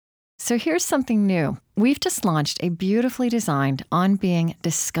So here's something new. We've just launched a beautifully designed On Being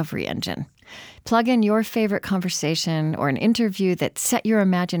discovery engine. Plug in your favorite conversation or an interview that set your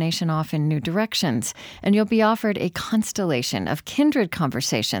imagination off in new directions, and you'll be offered a constellation of kindred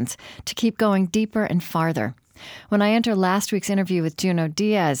conversations to keep going deeper and farther. When I enter last week's interview with Juno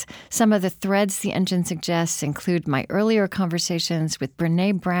Diaz, some of the threads the engine suggests include my earlier conversations with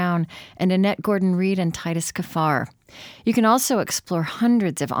Brené Brown and Annette Gordon-Reed and Titus Kaphar. You can also explore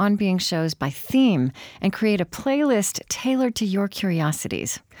hundreds of On Being shows by theme and create a playlist tailored to your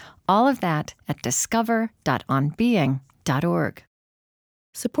curiosities. All of that at discover.onbeing.org.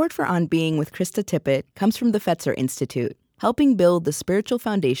 Support for On Being with Krista Tippett comes from the Fetzer Institute, helping build the spiritual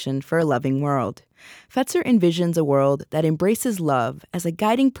foundation for a loving world. Fetzer envisions a world that embraces love as a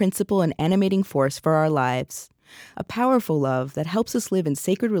guiding principle and animating force for our lives. A powerful love that helps us live in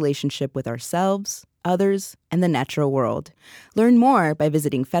sacred relationship with ourselves, others, and the natural world. Learn more by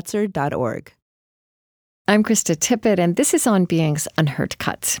visiting Fetzer.org. I'm Krista Tippett, and this is On Being's Unheard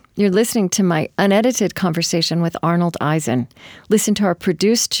Cuts. You're listening to my unedited conversation with Arnold Eisen. Listen to our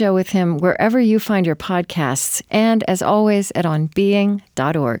produced show with him wherever you find your podcasts, and as always at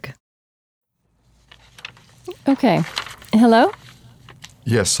onbeing.org. Okay. Hello?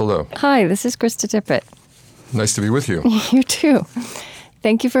 Yes, hello. Hi, this is Krista Tippett. Nice to be with you. You too.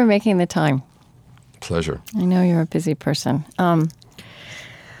 Thank you for making the time. Pleasure. I know you're a busy person.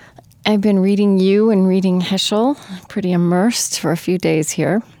 I've been reading you and reading Heschel, pretty immersed for a few days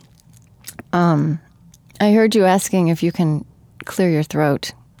here. I heard you asking if you can clear your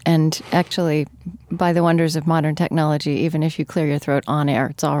throat. And actually, by the wonders of modern technology, even if you clear your throat on air,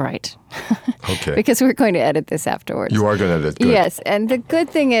 it's all right. Okay. Because we're going to edit this afterwards. You are going to edit. Good. Yes, and the good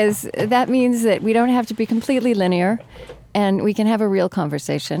thing is that means that we don't have to be completely linear, and we can have a real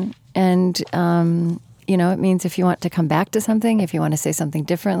conversation. And, it means if you want to come back to something, if you want to say something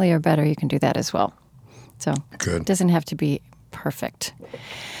differently or better, you can do that as well. So Good. It doesn't have to be perfect.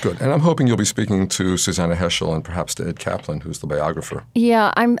 Good. And I'm hoping you'll be speaking to Susanna Heschel and perhaps to Ed Kaplan, who's the biographer.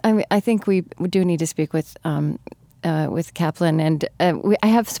 Yeah, I think we do need to speak with Kaplan, and I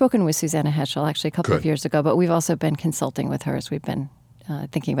have spoken with Susanna Heschel actually a couple of years ago, but we've also been consulting with her as we've been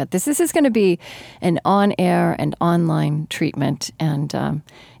thinking about this. This is going to be an on-air and online treatment, and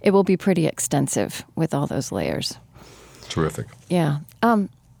it will be pretty extensive with all those layers. Terrific. Yeah.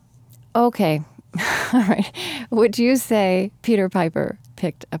 Okay. All right. Would you say Peter Piper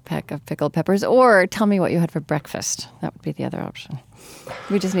picked a peck of pickled peppers, or tell me what you had for breakfast? That would be the other option.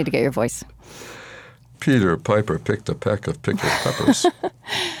 We just need to get your voice. Peter Piper picked a peck of pickled peppers.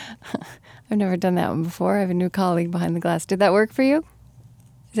 I've never done that one before. I have a new colleague behind the glass. Did that work for you?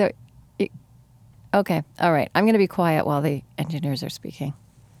 Okay. All right. I'm going to be quiet while the engineers are speaking.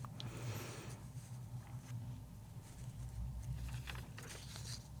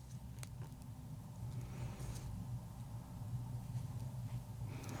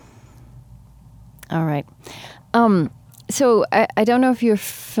 All right. So I don't know if you're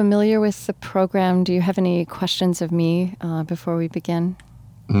familiar with the program. Do you have any questions of me before we begin?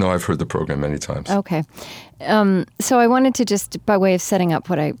 No, I've heard the program many times. Okay. So I wanted to just, by way of setting up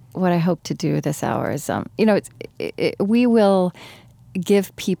what I hope to do this hour is, we will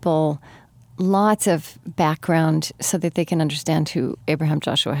give people lots of background so that they can understand who Abraham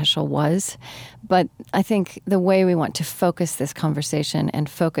Joshua Heschel was. But I think the way we want to focus this conversation and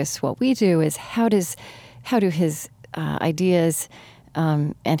focus what we do is how do his ideas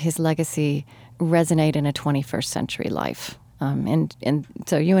and his legacy resonate in a 21st century life? And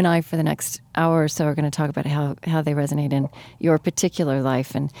so you and I, for the next hour or so, are going to talk about how they resonate in your particular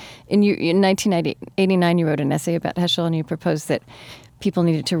life. And in 1989, you wrote an essay about Heschel, and you proposed that people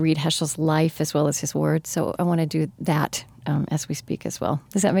needed to read Heschel's life as well as his words. So I want to do that as we speak as well.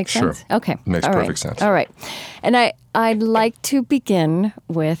 Does that make sense? Sure. Okay. Makes perfect sense. All right. And I'd like to begin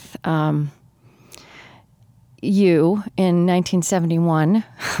with you in 1971,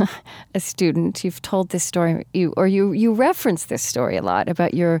 a student. You've told this story, you reference this story a lot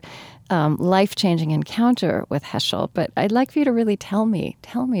about your life-changing encounter with Heschel. But I'd like for you to really tell me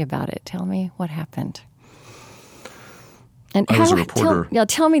about it. Tell me what happened. And I was a reporter.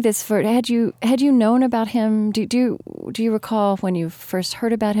 Tell me this. Had you known about him? Do you recall when you first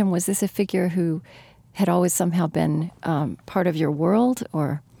heard about him? Was this a figure who had always somehow been part of your world,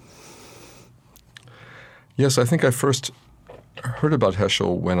 or? Yes, I think I first heard about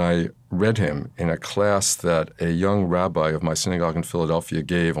Heschel when I read him in a class that a young rabbi of my synagogue in Philadelphia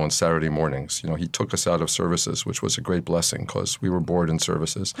gave on Saturday mornings. He took us out of services, which was a great blessing because we were bored in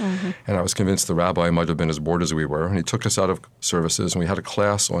services. Mm-hmm. And I was convinced the rabbi might have been as bored as we were. And he took us out of services, and we had a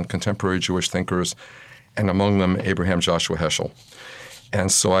class on contemporary Jewish thinkers, and among them Abraham Joshua Heschel.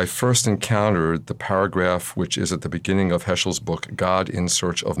 And so I first encountered the paragraph which is at the beginning of Heschel's book, God in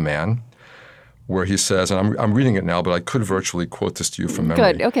Search of Man, where he says, and I'm reading it now, but I could virtually quote this to you from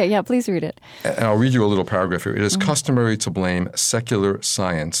memory. Good. Okay. Yeah, please read it. And I'll read you a little paragraph here. It is customary to blame secular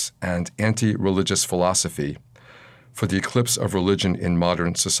science and anti-religious philosophy for the eclipse of religion in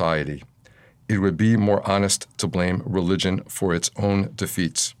modern society. It would be more honest to blame religion for its own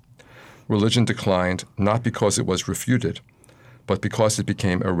defeats. Religion declined not because it was refuted, but because it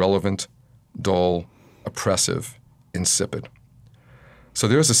became irrelevant, dull, oppressive, insipid. So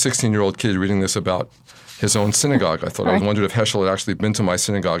there's a 16-year-old kid reading this about his own synagogue. I thought, I wondered if Heschel had actually been to my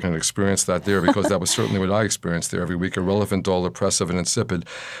synagogue and experienced that there, because that was certainly what I experienced there every week, irrelevant, dull, oppressive, and insipid.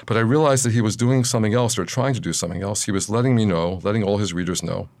 But I realized that he was doing something else, or trying to do something else. He was letting me know, letting all his readers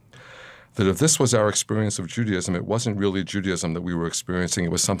know, that if this was our experience of Judaism, it wasn't really Judaism that we were experiencing.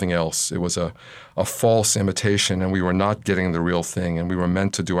 It was something else. It was a false imitation, and we were not getting the real thing, and we were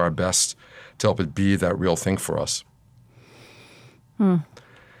meant to do our best to help it be that real thing for us.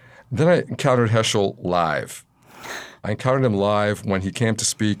 Then I encountered Heschel live. I encountered him live when he came to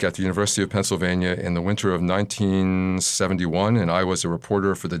speak at the University of Pennsylvania in the winter of 1971, and I was a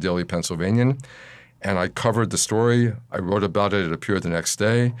reporter for the Daily Pennsylvanian, and I covered the story. I wrote about it. It appeared the next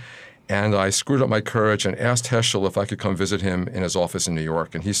day, and I screwed up my courage and asked Heschel if I could come visit him in his office in New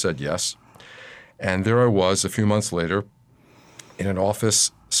York, and he said yes. And there I was a few months later in an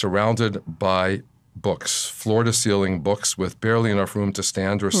office surrounded by books, floor-to-ceiling books with barely enough room to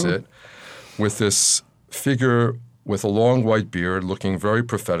stand or sit, with this figure with a long white beard looking very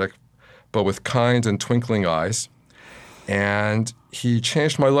prophetic, but with kind and twinkling eyes. And he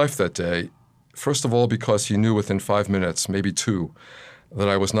changed my life that day, first of all because he knew within 5 minutes, maybe 2, that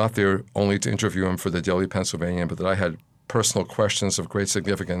I was not there only to interview him for the Daily Pennsylvanian, but that I had personal questions of great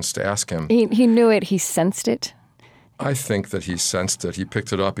significance to ask him. He knew it. He sensed it. I think that he sensed it. He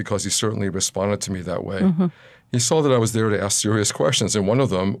picked it up because he certainly responded to me that way. He saw that I was there to ask serious questions, and one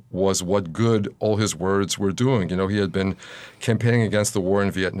of them was what good all his words were doing. You know, he had been campaigning against the war in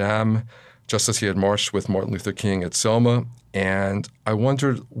Vietnam, just as he had marched with Martin Luther King at Selma, and I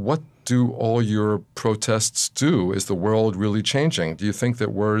wondered, what do all your protests do? Is the world really changing? Do you think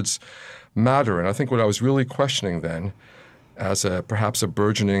that words matter? And I think what I was really questioning then, as perhaps a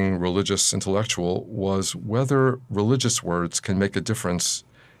burgeoning religious intellectual, was whether religious words can make a difference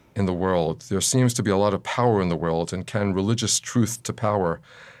in the world. There seems to be a lot of power in the world, and can religious truth to power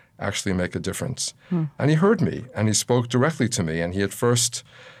actually make a difference? And he heard me, and he spoke directly to me, and he at first,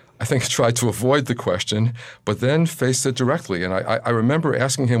 I think, tried to avoid the question, but then faced it directly. And I remember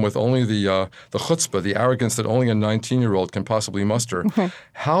asking him with only the chutzpah, the arrogance that only a 19-year-old can possibly muster,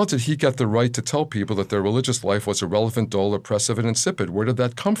 how did he get the right to tell people that their religious life was irrelevant, dull, oppressive, and insipid? Where did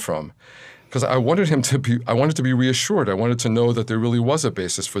that come from? Because I wanted to be reassured. I wanted to know that there really was a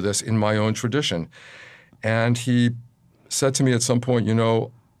basis for this in my own tradition. And he said to me at some point, you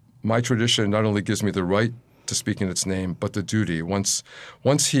know, my tradition not only gives me the right to speak in its name, but the duty. Once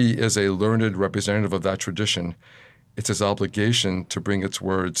he is a learned representative of that tradition, it's his obligation to bring its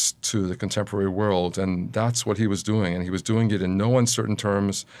words to the contemporary world, and that's what he was doing. And he was doing it in no uncertain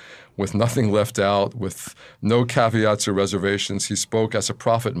terms, with nothing left out, with no caveats or reservations. He spoke as a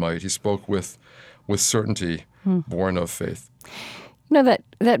prophet might. He spoke with certainty, born of faith. You know,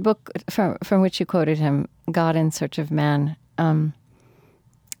 that book from which you quoted him, God in Search of Man,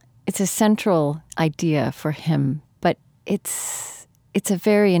 it's a central idea for him, but it's a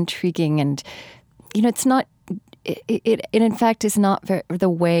very intriguing, and you know, it's not. It in fact is not the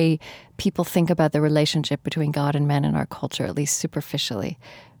way people think about the relationship between God and man in our culture, at least superficially.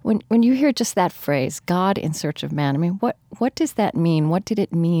 When you hear just that phrase, God in search of man, I mean, what does that mean? What did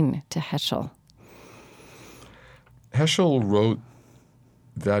it mean to Heschel? Heschel wrote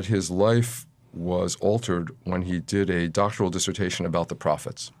that his life was altered when he did a doctoral dissertation about the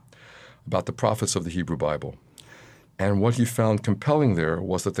prophets of the Hebrew Bible. And what he found compelling there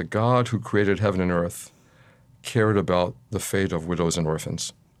was that the God who created heaven and earth cared about the fate of widows and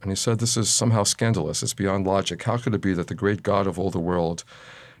orphans. And he said, this is somehow scandalous. It's beyond logic. How could it be that the great God of all the world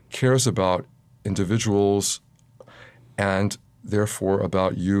cares about individuals and therefore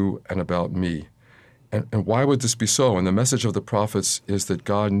about you and about me? And why would this be so? And the message of the prophets is that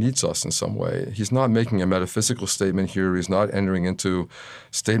God needs us in some way. He's not making a metaphysical statement here. He's not entering into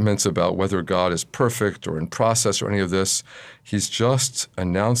statements about whether God is perfect or in process or any of this. He's just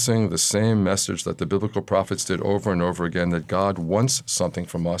announcing the same message that the biblical prophets did over and over again, that God wants something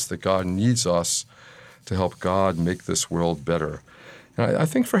from us, that God needs us to help God make this world better. And I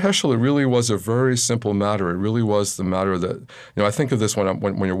think for Heschel, it really was a very simple matter. It really was the matter that, I think of this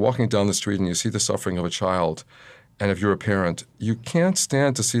when you're walking down the street and you see the suffering of a child, and if you're a parent, you can't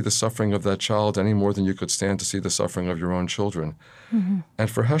stand to see the suffering of that child any more than you could stand to see the suffering of your own children. And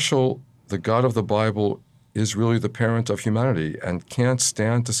for Heschel, the God of the Bible is really the parent of humanity and can't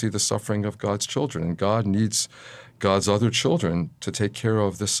stand to see the suffering of God's children. And God needs God's other children to take care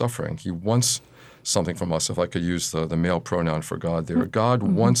of this suffering. He wants something from us, if I could use the male pronoun for God there. God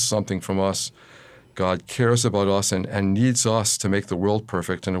wants something from us. God cares about us and needs us to make the world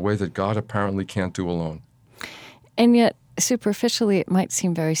perfect in a way that God apparently can't do alone. And yet, superficially, it might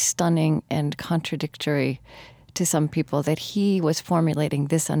seem very stunning and contradictory to some people that he was formulating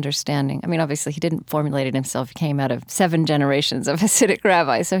this understanding. I mean, obviously, he didn't formulate it himself. He came out of 7 generations of Hasidic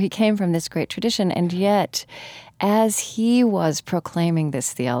rabbis. So he came from this great tradition. And yet, as he was proclaiming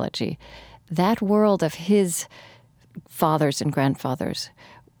this theology, that world of his fathers and grandfathers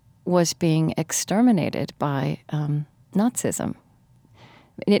was being exterminated by Nazism.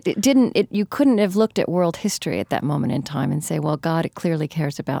 You couldn't have looked at world history at that moment in time and say, well, God clearly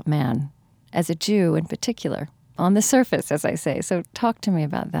cares about man, as a Jew in particular, on the surface, as I say. So talk to me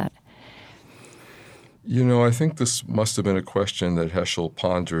about that. You know, I think this must have been a question that Heschel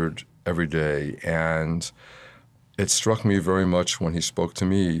pondered every day, and it struck me very much when he spoke to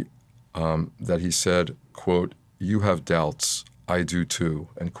me that he said, quote, "You have doubts, I do too,"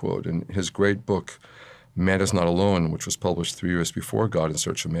 end quote. In his great book, Man is Not Alone, which was published 3 years before God in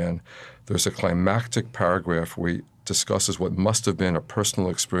Search of Man, there's a climactic paragraph where he discusses what must have been a personal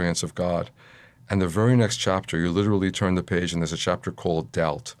experience of God. And the very next chapter, you literally turn the page and there's a chapter called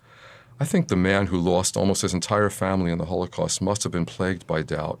Doubt. I think the man who lost almost his entire family in the Holocaust must have been plagued by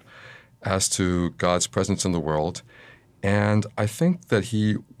doubt as to God's presence in the world. And I think that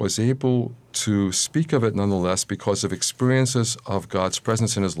he was able to speak of it nonetheless because of experiences of God's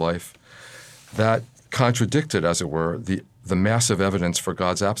presence in his life that contradicted, as it were, the massive evidence for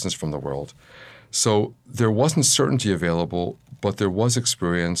God's absence from the world. So there wasn't certainty available, but there was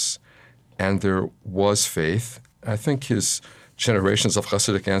experience and there was faith. I think his generations of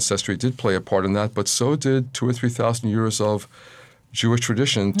Hasidic ancestry did play a part in that, but so did 2,000 or 3,000 years of Jewish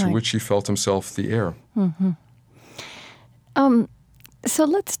tradition to which he felt himself the heir. So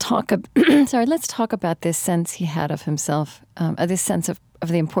let's talk. Let's talk about this sense he had of himself, this sense of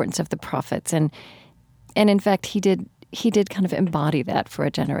the importance of the prophets, and in fact, he did kind of embody that for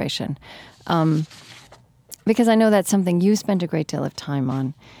a generation, because I know that's something you spent a great deal of time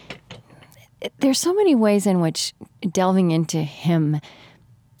on. There's so many ways in which delving into him,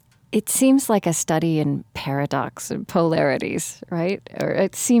 it seems like a study in paradox and polarities, right? Or a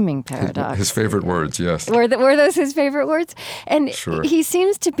seeming paradox. His favorite words, yes. Were those his favorite words? And sure. He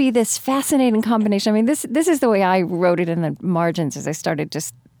seems to be this fascinating combination. I mean, this is the way I wrote it in the margins as I started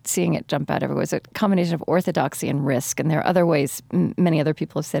just seeing it jump out everywhere. It was a combination of orthodoxy and risk, and there are other ways. Many other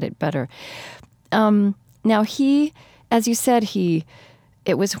people have said it better. Now he, as you said,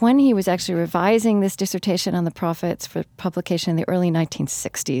 it was when he was actually revising this dissertation on the prophets for publication in the early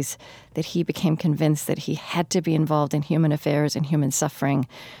 1960s that he became convinced that he had to be involved in human affairs and human suffering.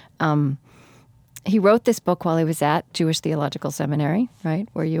 He wrote this book while he was at Jewish Theological Seminary, right,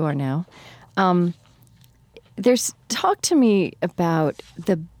 where you are now. Talk to me about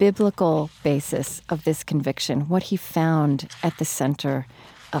the biblical basis of this conviction, what he found at the center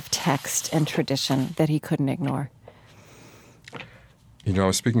of text and tradition that he couldn't ignore. You know, I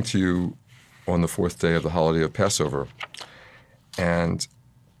was speaking to you on the 4th day of the holiday of Passover, and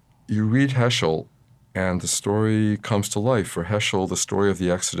you read Heschel, and the story comes to life. For Heschel, the story of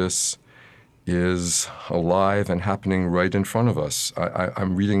the Exodus is alive and happening right in front of us.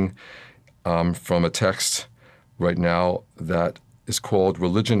 I'm reading from a text right now that is called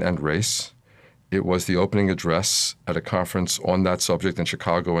Religion and Race. It was the opening address at a conference on that subject in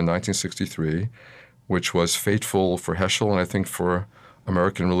Chicago in 1963, which was fateful for Heschel and I think for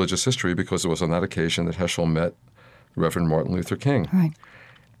American religious history because it was on that occasion that Heschel met Reverend Martin Luther King. Right.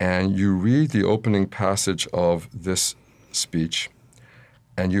 And you read the opening passage of this speech,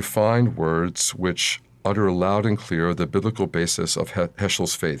 and you find words which utter loud and clear the biblical basis of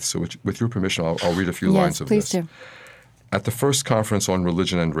Heschel's faith. So with your permission, I'll read a few lines of this. Yes, please do. At the first conference on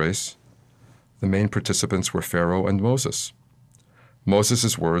religion and race, the main participants were Pharaoh and Moses.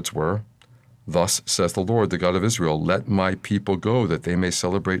 Moses' words were, "Thus says the Lord, the God of Israel, let my people go that they may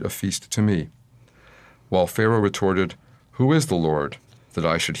celebrate a feast to me." While Pharaoh retorted, "Who is the Lord, that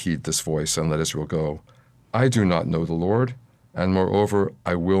I should heed this voice and let Israel go? I do not know the Lord, and moreover,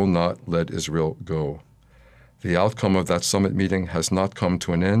 I will not let Israel go." The outcome of that summit meeting has not come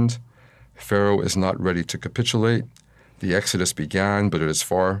to an end. Pharaoh is not ready to capitulate. The Exodus began, but it is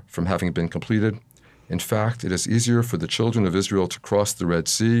far from having been completed. In fact, it is easier for the children of Israel to cross the Red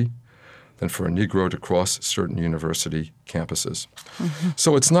Sea. than for a Negro to cross certain university campuses.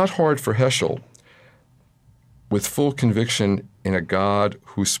 So it's not hard for Heschel, with full conviction in a God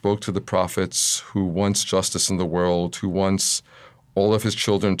who spoke to the prophets, who wants justice in the world, who wants all of his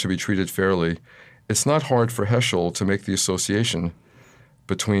children to be treated fairly. It's not hard for Heschel to make the association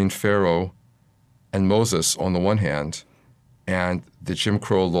between Pharaoh and Moses on the one hand, and the Jim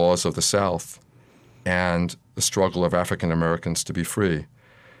Crow laws of the South, and the struggle of African Americans to be free.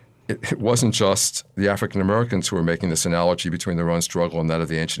 It wasn't just the African Americans who were making this analogy between their own struggle and that of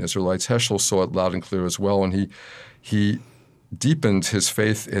the ancient Israelites. Heschel saw it loud and clear as well, and he deepened his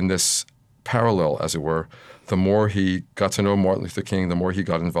faith in this parallel, as it were. The more he got to know Martin Luther King, the more he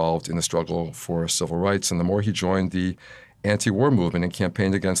got involved in the struggle for civil rights, and the more he joined the anti-war movement and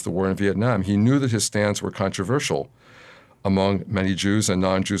campaigned against the war in Vietnam. He knew that his stands were controversial among many Jews and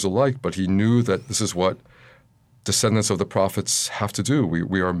non-Jews alike, but he knew that this is what descendants of the prophets have to do.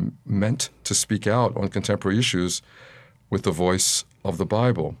 We are meant to speak out on contemporary issues with the voice of the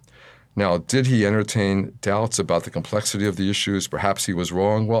Bible. Now, did he entertain doubts about the complexity of the issues? Perhaps he was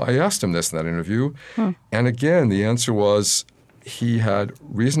wrong. Well, I asked him this in that interview. And again, the answer was he had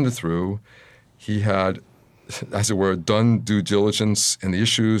reasoned it through. He had, as it were, done due diligence in the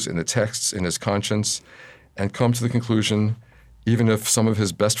issues, in the texts, in his conscience, and come to the conclusion, even if some of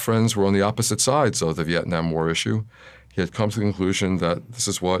his best friends were on the opposite sides of the Vietnam War issue, he had come to the conclusion that this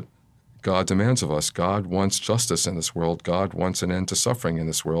is what God demands of us. God wants justice in this world. God wants an end to suffering in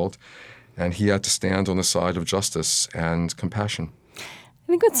this world. And he had to stand on the side of justice and compassion. I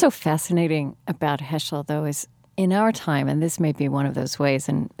think what's so fascinating about Heschel, though, is in our time, and this may be one of those ways,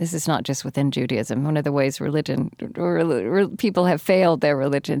 and this is not just within Judaism, one of the ways religion or people have failed their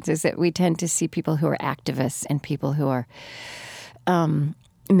religions is that we tend to see people who are activists and people who are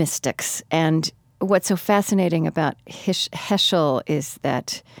mystics. And what's so fascinating about Heschel is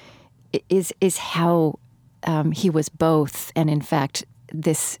that is how he was both, and in fact,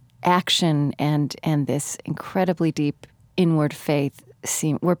 this action and this incredibly deep inward faith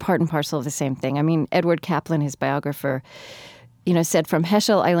were part and parcel of the same thing. I mean, Edward Kaplan, his biographer, said, from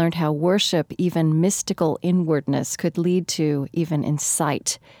Heschel, I learned how worship, even mystical inwardness, could lead to, even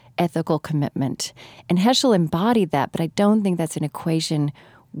incite, ethical commitment. And Heschel embodied that, but I don't think that's an equation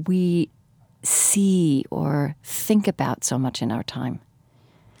we see or think about so much in our time.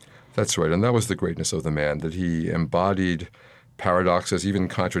 That's right, and that was the greatness of the man, that he embodied paradoxes, even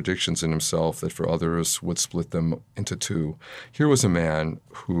contradictions in himself that for others would split them into two. Here was a man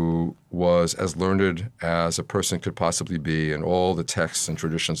who was as learned as a person could possibly be in all the texts and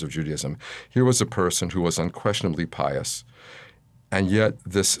traditions of Judaism. Here was a person who was unquestionably pious. And yet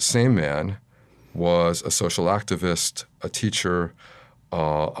this same man was a social activist, a teacher,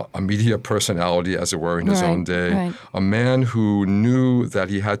 a media personality, as it were, in his own day, a man who knew that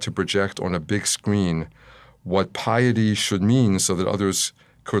he had to project on a big screen what piety should mean so that others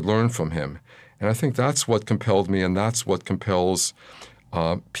could learn from him. And I think that's what compelled me, and that's what compels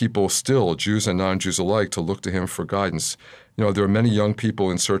people still, Jews and non-Jews alike, to look to him for guidance. There are many young people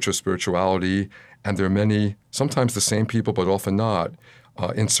in search of spirituality, and there are many, sometimes the same people, but often not,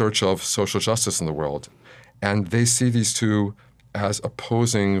 in search of social justice in the world. And they see these two as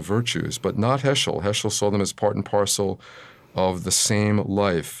opposing virtues, but not Heschel. Heschel saw them as part and parcel of the same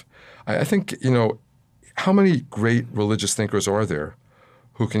life. I think, how many great religious thinkers are there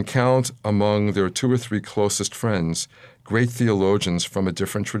who can count among their two or three closest friends great theologians from a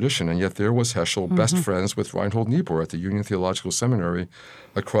different tradition? And yet there was Heschel, best friends with Reinhold Niebuhr at the Union Theological Seminary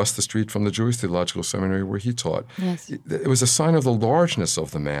across the street from the Jewish Theological Seminary where he taught. Yes. It was a sign of the largeness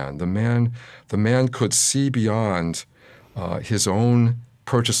of the man. The man could see beyond his own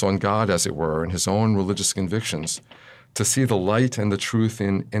purchase on God, as it were, and his own religious convictions, to see the light and the truth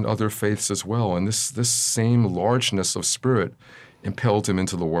in other faiths as well. And this same largeness of spirit impelled him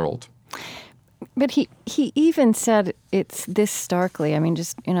into the world. But he even said it's this starkly. I mean,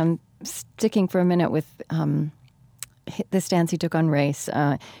 just, I'm sticking for a minute with the stance he took on race.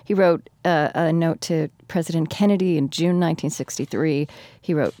 He wrote a note to President Kennedy in June 1963.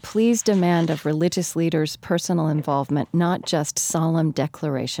 He wrote, "Please demand of religious leaders personal involvement, not just solemn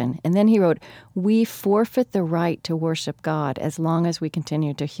declaration." And then he wrote, "We forfeit the right to worship God as long as we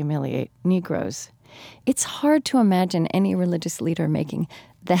continue to humiliate Negroes." It's hard to imagine any religious leader making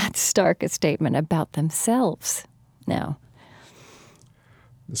that stark a statement about themselves now.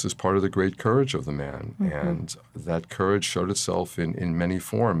 This is part of the great courage of the man, and that courage showed itself in many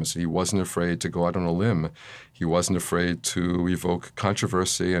forms. He wasn't afraid to go out on a limb. He wasn't afraid to evoke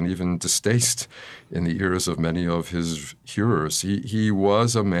controversy and even distaste in the ears of many of his hearers. He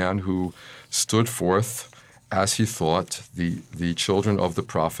was a man who stood forth as he thought the children of the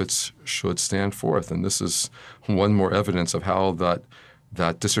prophets should stand forth. And this is one more evidence of how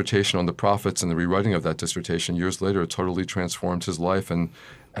that dissertation on the prophets and the rewriting of that dissertation years later totally transformed his life and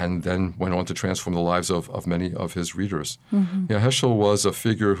then went on to transform the lives of many of his readers. Mm-hmm. Heschel was a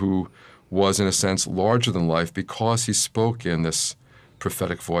figure who was, in a sense, larger than life because he spoke in this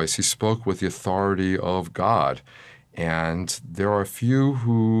prophetic voice. He spoke with the authority of God. And there are few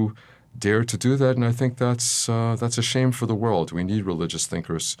who dare to do that, and I think that's a shame for the world. We need religious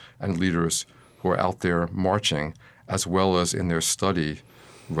thinkers and leaders who are out there marching, as well as in their study,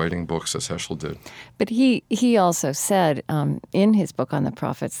 writing books as Heschel did. But he also said in his book on the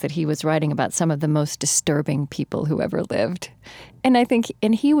prophets that he was writing about some of the most disturbing people who ever lived. And I think,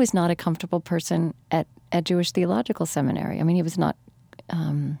 and he was not a comfortable person at Jewish Theological Seminary. I mean, he was not,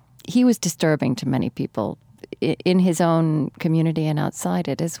 he was disturbing to many people in his own community and outside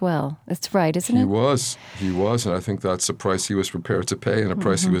it as well. That's right, isn't it? He was, and I think that's a price he was prepared to pay, and a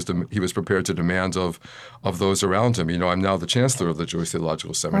price he was prepared to demand of those around him. I'm now the chancellor of the Jewish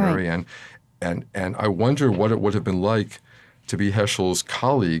Theological Seminary, right. and I wonder what it would have been like to be Heschel's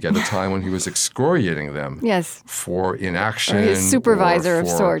colleague at a time when he was excoriating them yes. for inaction, or his supervisor of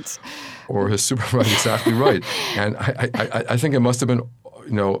sorts, or his supervisor. Exactly right. And I think it must have been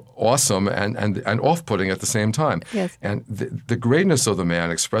awesome and off-putting at the same time. Yes. And the greatness of the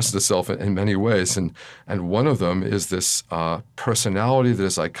man expresses itself in many ways, and one of them is this personality that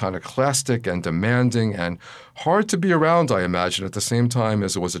is iconoclastic and demanding and hard to be around, I imagine, at the same time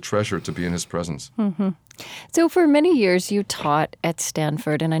as it was a treasure to be in his presence. Mm-hmm. So for many years you taught at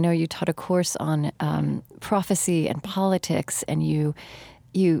Stanford, and I know you taught a course on prophecy and politics, and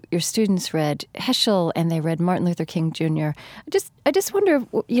your students read Heschel and they read Martin Luther King Jr. I just wonder,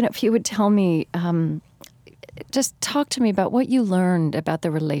 if you would tell me, just talk to me about what you learned about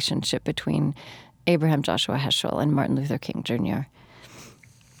the relationship between Abraham Joshua Heschel and Martin Luther King Jr.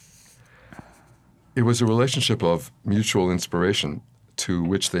 It was a relationship of mutual inspiration to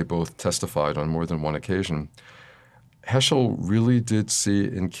which they both testified on more than one occasion. Heschel really did see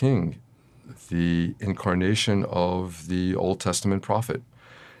in King the incarnation of the Old Testament prophet.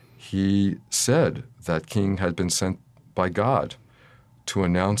 He said that King had been sent by God to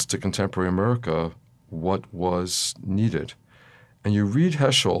announce to contemporary America what was needed. And you read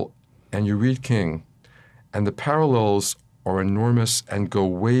Heschel and you read King, and the parallels are enormous and go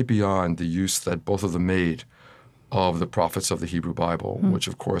way beyond the use that both of them made of the prophets of the Hebrew Bible, which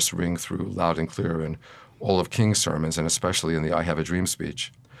of course ring through loud and clear in all of King's sermons, and especially in the I Have a Dream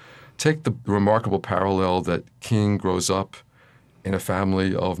speech. Take the remarkable parallel that King grows up in a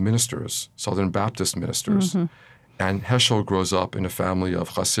family of ministers, Southern Baptist ministers, and Heschel grows up in a family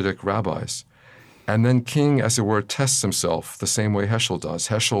of Hasidic rabbis. And then King, as it were, tests himself the same way Heschel does.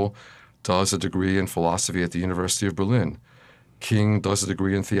 Heschel does a degree in philosophy at the University of Berlin. King does a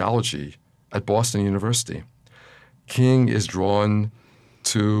degree in theology at Boston University. King is drawn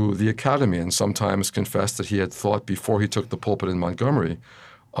to the academy and sometimes confessed that he had thought before he took the pulpit in Montgomery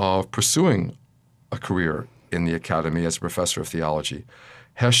of pursuing a career in the academy as a professor of theology.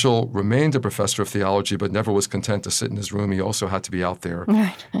 Heschel remained a professor of theology but never was content to sit in his room. He also had to be out there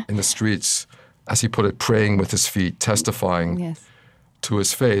in the streets, as he put it, praying with his feet, testifying to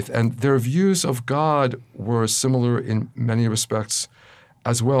his faith. And their views of God were similar in many respects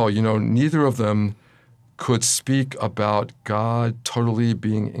as well. Neither of them could speak about God totally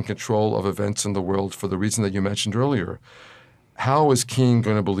being in control of events in the world for the reason that you mentioned earlier. How is King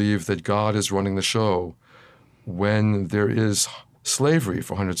going to believe that God is running the show when there is slavery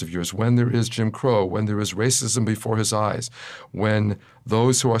for hundreds of years, when there is Jim Crow, when there is racism before his eyes, when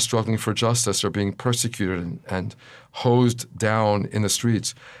those who are struggling for justice are being persecuted and hosed down in the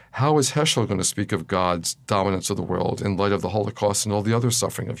streets? How is Heschel going to speak of God's dominance of the world in light of the Holocaust and all the other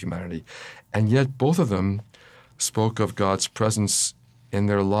suffering of humanity? And yet both of them spoke of God's presence in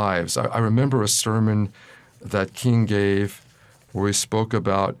their lives. I remember a sermon that King gave where he spoke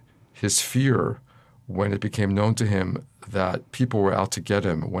about his fear when it became known to him that people were out to get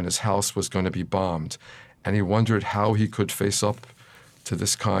him when his house was going to be bombed. And he wondered how he could face up to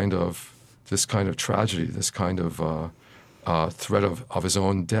this kind of tragedy, this kind of threat of his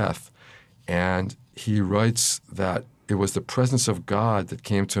own death. And he writes that it was the presence of God that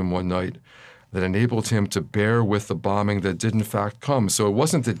came to him one night that enabled him to bear with the bombing that did in fact come. So it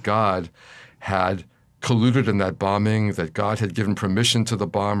wasn't that God had colluded in that bombing, that God had given permission to the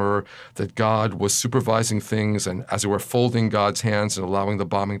bomber, that God was supervising things and, as it were, folding God's hands and allowing the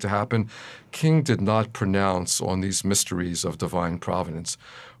bombing to happen. King did not pronounce on these mysteries of divine providence.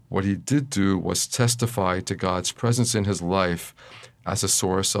 What he did do was testify to God's presence in his life as a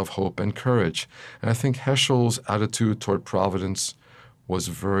source of hope and courage. And I think Heschel's attitude toward providence was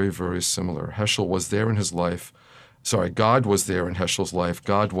very, very similar. Heschel was there in his life. God was there in Heschel's life.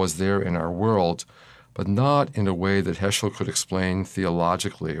 God was there in our world, but not in a way that Heschel could explain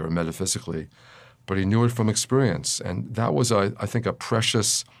theologically or metaphysically, but he knew it from experience. And that was, I think, a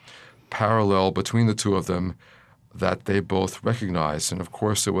precious parallel between the two of them that they both recognized. And of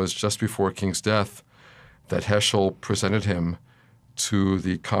course, it was just before King's death that Heschel presented him to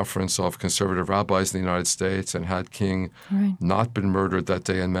the Conference of Conservative Rabbis in the United States, and had King not been murdered that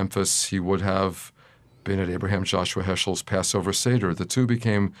day in Memphis, he would have been at Abraham Joshua Heschel's Passover Seder. The two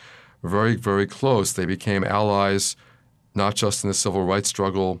became very, very close. They became allies, not just in the civil rights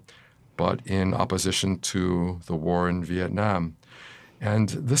struggle, but in opposition to the war in Vietnam. And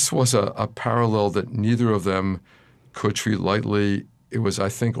this was a parallel that neither of them could treat lightly. It was, I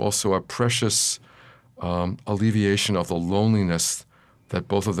think, also a precious alleviation of the loneliness that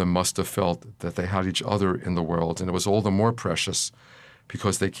both of them must have felt that they had each other in the world. And it was all the more precious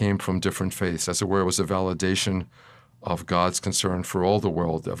because they came from different faiths. As it were, it was a validation of God's concern for all the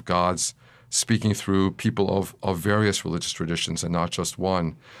world, of God's speaking through people of various religious traditions and not just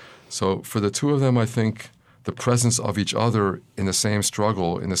one. So for the two of them, I think the presence of each other in the same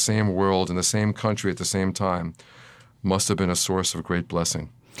struggle, in the same world, in the same country at the same time must have been a source of great blessing.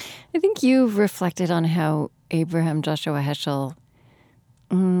 I think you've reflected on how Abraham Joshua Heschel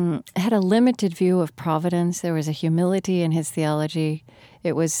had a limited view of providence. There was a humility in his theology.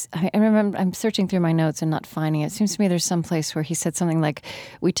 It was, I remember, I'm searching through my notes and not finding it. It seems to me there's some place where he said something like,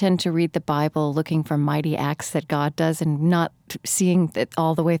 we tend to read the Bible looking for mighty acts that God does and not seeing that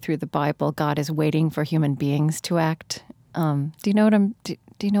all the way through the Bible, God is waiting for human beings to act. Do you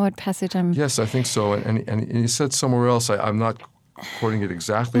know what passage I'm... Yes, I think so. And he said somewhere else, I'm not quoting it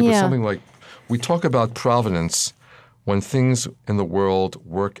exactly, but something like, we talk about providence when things in the world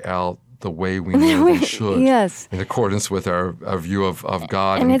work out the way we know they should, in accordance with our view of God and God's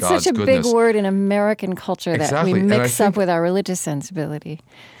goodness. And it's such a big word in American culture that we mix up with our religious sensibility.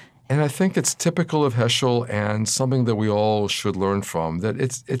 And I think it's typical of Heschel and something that we all should learn from, that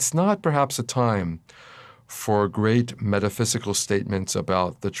it's not perhaps a time for great metaphysical statements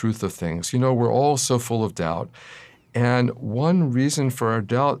about the truth of things. You know, we're all so full of doubt. And one reason for our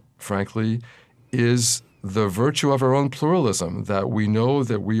doubt, frankly, is the virtue of our own pluralism, that we know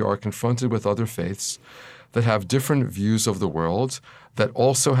that we are confronted with other faiths that have different views of the world, that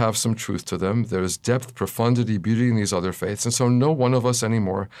also have some truth to them. There's depth, profundity, beauty in these other faiths. And so no one of us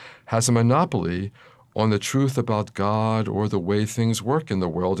anymore has a monopoly on the truth about God or the way things work in the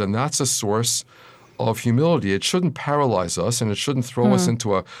world. And that's a source of humility. It shouldn't paralyze us, and it shouldn't throw us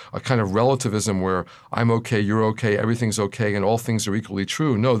into a kind of relativism where I'm okay, you're okay, everything's okay, and all things are equally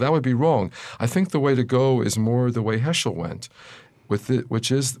true. No, that would be wrong. I think the way to go is more the way Heschel went,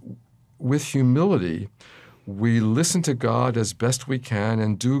 which is with humility. We listen to God as best we can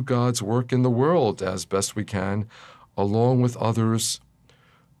and do God's work in the world as best we can, along with others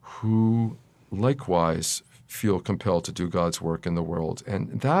who likewise feel compelled to do God's work in the world.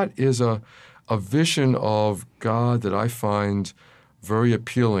 And that is a vision of God that I find very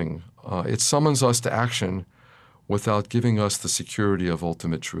appealing. It summons us to action without giving us the security of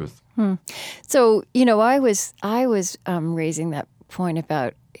ultimate truth. So, you know, I was raising that point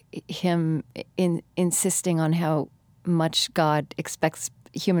about him insisting on how much God expects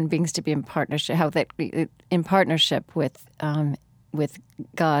human beings to be in partnership, how that in partnership with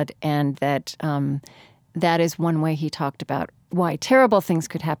God, and that that is one way he talked about why terrible things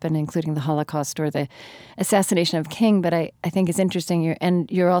could happen, including the Holocaust or the assassination of King. But I think it's interesting,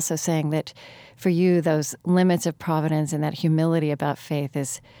 you're also saying that for you, those limits of providence and that humility about faith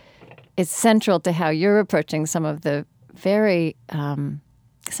is central to how you're approaching some of the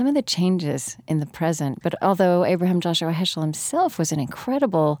some of the changes in the present. But although Abraham Joshua Heschel himself was an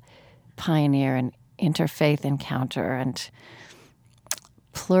incredible pioneer in interfaith encounter and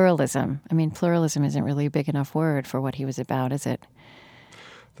pluralism. I mean, pluralism isn't really a big enough word for what he was about, is it?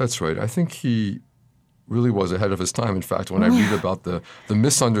 That's right. I think he really was ahead of his time. In fact, when I read about the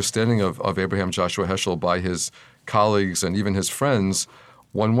misunderstanding of Abraham Joshua Heschel by his colleagues and even his friends,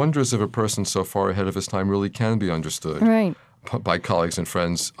 one wonders if a person so far ahead of his time really can be understood by colleagues and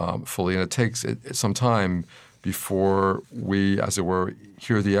friends fully. And it takes some time before we, as it were,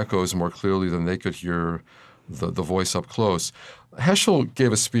 hear the echoes more clearly than they could hear the voice up close. Heschel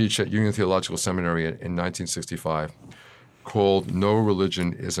gave a speech at Union Theological Seminary in 1965 called "No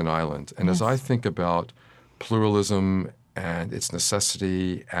Religion is an Island." And as I think about pluralism and its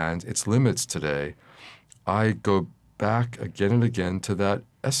necessity and its limits today, I go back again and again to that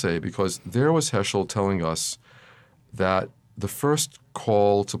essay, because there was Heschel telling us that the first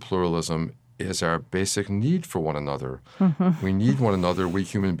call to pluralism is our basic need for one another. Mm-hmm. We need one another, we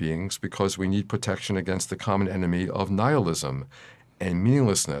human beings, because we need protection against the common enemy of nihilism and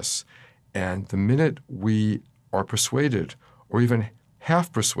meaninglessness. And the minute we are persuaded, or even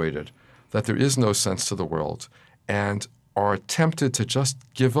half persuaded, that there is no sense to the world, and are tempted to just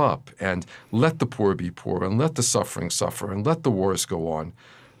give up and let the poor be poor and let the suffering suffer and let the wars go on,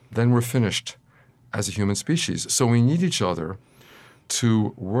 then we're finished as a human species. So we need each other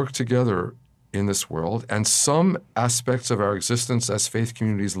to work together in this world, and some aspects of our existence as faith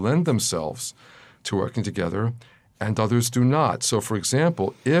communities lend themselves to working together, and others do not. So, for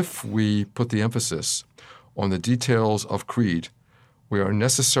example, if we put the emphasis on the details of creed, we are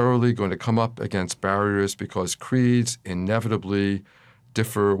necessarily going to come up against barriers because creeds inevitably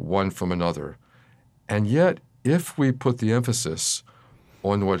differ one from another. And yet, if we put the emphasis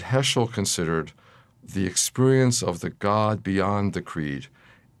on what Heschel considered the experience of the God beyond the creed,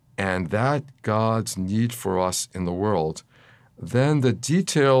 and that God's need for us in the world, then the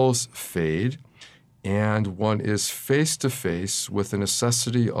details fade, and one is face to face with the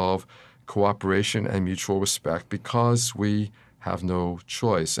necessity of cooperation and mutual respect because we have no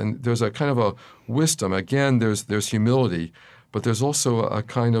choice. And there's a kind of a wisdom. Again, there's humility, but there's also a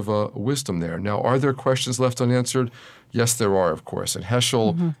kind of a wisdom there. Now, are there questions left unanswered? Yes, there are, of course. And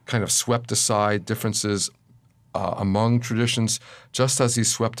Heschel kind of swept aside differences among traditions, just as he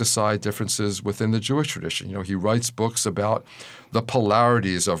swept aside differences within the Jewish tradition. You know, he writes books about the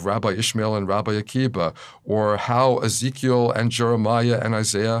polarities of Rabbi Ishmael and Rabbi Akiba, or how Ezekiel and Jeremiah and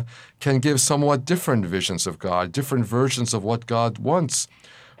Isaiah can give somewhat different visions of God, different versions of what God wants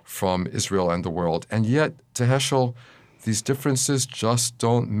from Israel and the world. And yet, to Heschel, these differences just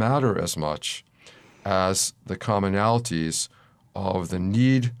don't matter as much as the commonalities of the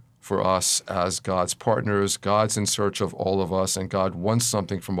need for us as God's partners. God's in search of all of us, and God wants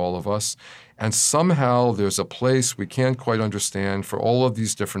something from all of us. And somehow there's a place we can't quite understand for all of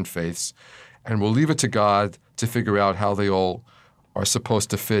these different faiths, and we'll leave it to God to figure out how they all are supposed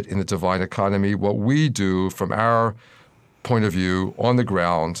to fit in the divine economy. What we do from our point of view on the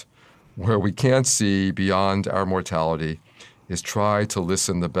ground, where we can't see beyond our mortality, is try to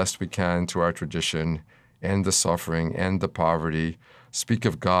listen the best we can to our tradition and the suffering and the poverty, speak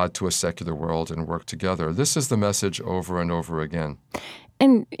of God to a secular world, and work together. This is the message over and over again.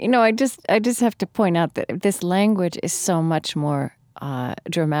 And, you know, I just have to point out that this language is so much more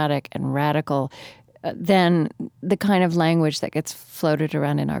dramatic and radical than the kind of language that gets floated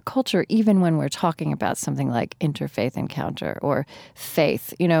around in our culture, even when we're talking about something like interfaith encounter or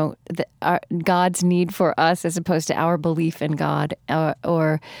faith. You know, God's need for us as opposed to our belief in God,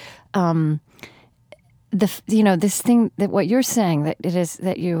 this thing that what you're saying, that it is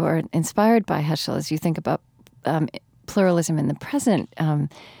that you are inspired by Heschel as you think about pluralism in the present,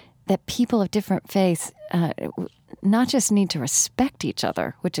 that people of different faiths not just need to respect each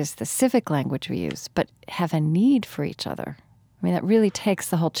other, which is the civic language we use, but have a need for each other. I mean, that really takes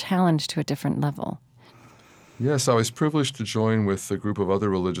the whole challenge to a different level. Yes, I was privileged to join with a group of other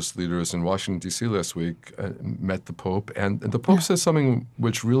religious leaders in Washington, D.C. last week, met the Pope, and the Pope said something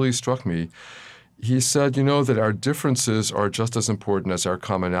which really struck me. He said, you know, that our differences are just as important as our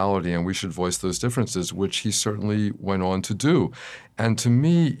commonality, and we should voice those differences, which he certainly went on to do. And to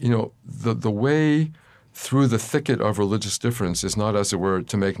me, you know, the way through the thicket of religious difference is not, as it were,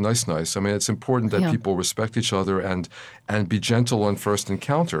 to make nice. I mean, it's important that people respect each other and be gentle on first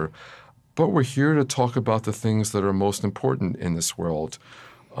encounter. But we're here to talk about the things that are most important in this world.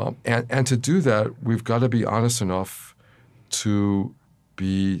 And to do that, we've got to be honest enough to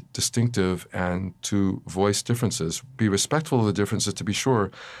be distinctive and to voice differences, be respectful of the differences to be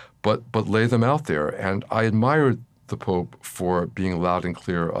sure, but lay them out there. And I admired the Pope for being loud and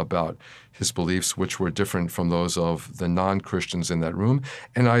clear about his beliefs, which were different from those of the non-Christians in that room.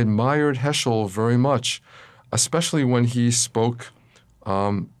 And I admired Heschel very much, especially when he spoke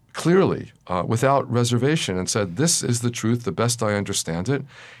clearly, without reservation, and said, this is the truth, the best I understand it.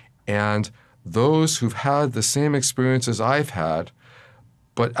 And those who've had the same experiences I've had,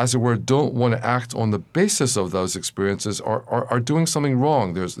 but as it were, don't want to act on the basis of those experiences are doing something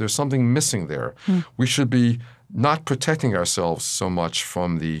wrong. There's something missing there. We should be not protecting ourselves so much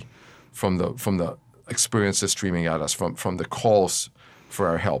from the experiences streaming at us, from the calls for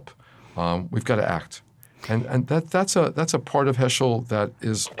our help. We've got to act, and that's a part of Heschel that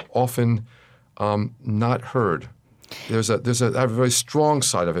is often not heard. There's a very strong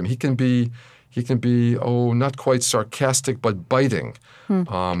side of him. He can be not quite sarcastic, but biting.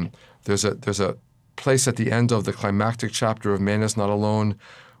 There's a place at the end of the climactic chapter of Man is Not Alone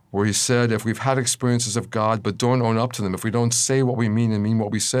where he said, if we've had experiences of God but don't own up to them, if we don't say what we mean and mean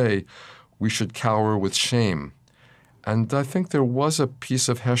what we say, we should cower with shame. And I think there was a piece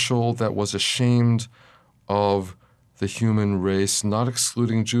of Heschel that was ashamed of the human race, not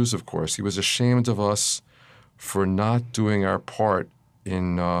excluding Jews, of course. He was ashamed of us for not doing our part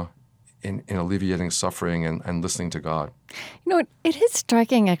in alleviating suffering and listening to God. You know, it is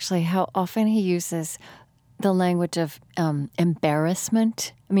striking, actually, how often he uses the language of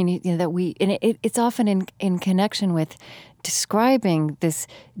embarrassment. I mean, you know, it's often in connection with describing this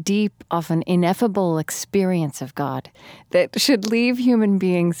deep, often ineffable experience of God that should leave human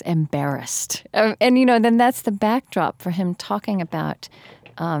beings embarrassed. And, you know, then that's the backdrop for him talking about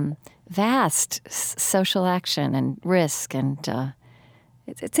vast social action and risk. And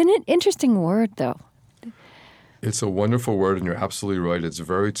it's an interesting word, though. It's a wonderful word, and you're absolutely right. It's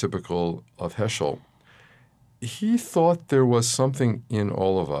very typical of Heschel. He thought there was something in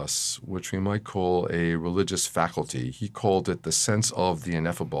all of us, which we might call a religious faculty. He called it the sense of the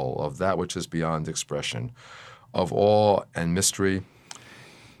ineffable, of that which is beyond expression, of awe and mystery.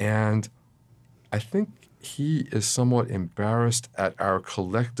 And I think he is somewhat embarrassed at our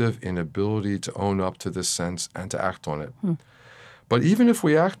collective inability to own up to this sense and to act on it. But even if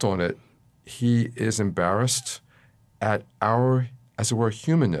we act on it, he is embarrassed at our, as it were,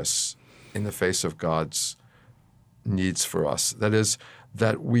 humanness in the face of God's needs for us. That is,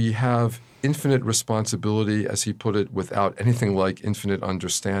 that we have infinite responsibility, as he put it, without anything like infinite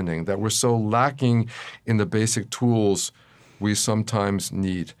understanding, that we're so lacking in the basic tools we sometimes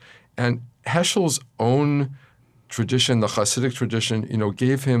need. And Heschel's own tradition, the Hasidic tradition, you know,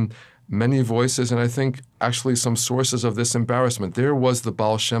 gave him many voices, and I think actually some sources of this embarrassment. There was the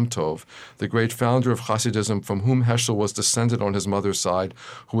Baal Shem Tov, the great founder of Hasidism, from whom Heschel was descended on his mother's side,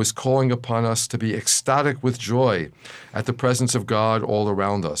 who was calling upon us to be ecstatic with joy at the presence of God all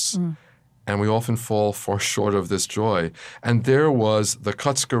around us. And we often fall far short of this joy. And there was the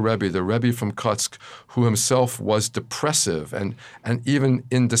Kutzker Rebbe, the Rebbe from Kutsk, who himself was depressive and even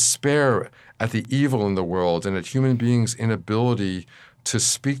in despair at the evil in the world and at human beings' inability to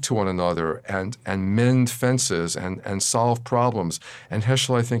speak to one another and mend fences and solve problems. And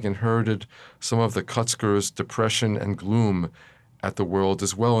Heschel, I think, inherited some of the Kutzker's depression and gloom at the world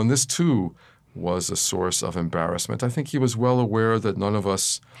as well. And this, too, was a source of embarrassment. I think he was well aware that none of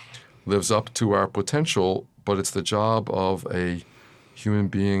us lives up to our potential, but it's the job of a human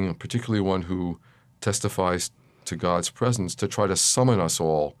being, particularly one who testifies to God's presence, to try to summon us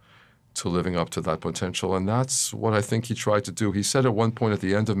all to living up to that potential. And that's what I think he tried to do. He said at one point at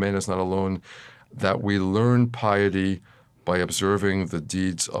the end of Man is Not Alone that we learn piety by observing the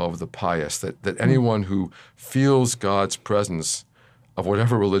deeds of the pious, that anyone who feels God's presence of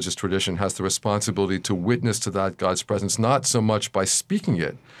whatever religious tradition has the responsibility to witness to that God's presence, not so much by speaking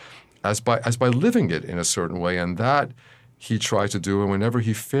it as by living it in a certain way. And that he tried to do. And whenever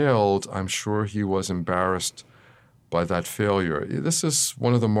he failed, I'm sure he was embarrassed by that failure. This is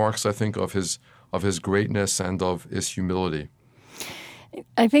one of the marks, I think, of his greatness and of his humility.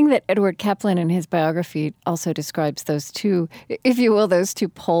 I think that Edward Kaplan in his biography also describes those two, if you will, those two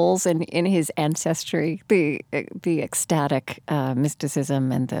poles in his ancestry: the ecstatic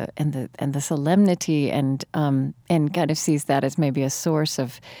mysticism and the solemnity, and kind of sees that as maybe a source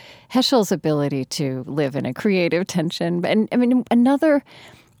of Heschel's ability to live in a creative tension. And I mean, another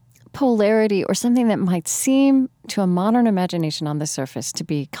polarity, or something that might seem to a modern imagination on the surface to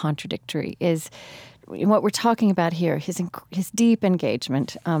be contradictory, is what we're talking about here, his deep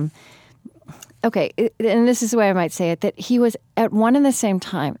engagement. And this is the way I might say it, that he was at one and the same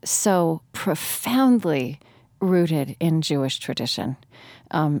time so profoundly rooted in Jewish tradition,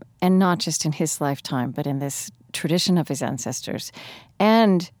 and not just in his lifetime, but in this tradition of his ancestors,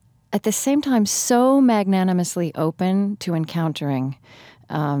 and at the same time so magnanimously open to encountering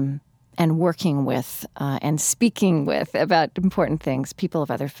and working with and speaking with about important things, people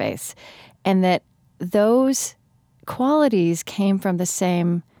of other faiths, and that those qualities came from the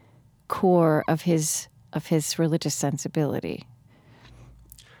same core of his religious sensibility.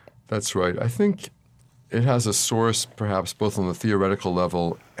 That's right. I think it has a source perhaps both on the theoretical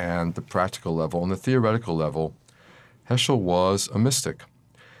level and the practical level. On the theoretical level, Heschel was a mystic.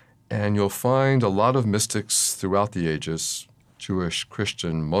 And you'll find a lot of mystics throughout the ages, Jewish,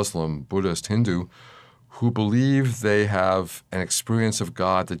 Christian, Muslim, Buddhist, Hindu, who believe they have an experience of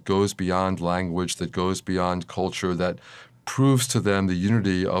God that goes beyond language, that goes beyond culture, that proves to them the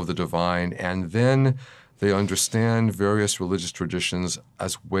unity of the divine, and then they understand various religious traditions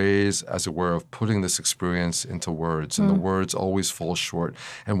as ways, as it were, of putting this experience into words, and the words always fall short.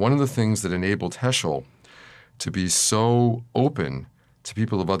 And one of the things that enabled Heschel to be so open to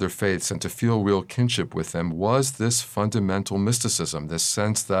people of other faiths and to feel real kinship with them was this fundamental mysticism, this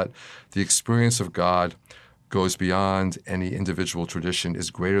sense that the experience of God goes beyond any individual tradition,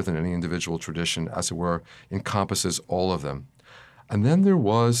 is greater than any individual tradition, as it were, encompasses all of them. And then there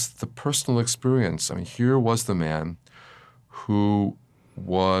was the personal experience. I mean, here was the man who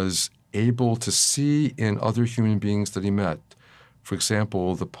was able to see in other human beings that he met, for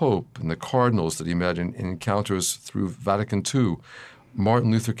example, the Pope and the cardinals that he met in encounters through Vatican II,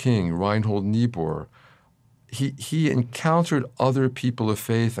 Martin Luther King, Reinhold Niebuhr. He encountered other people of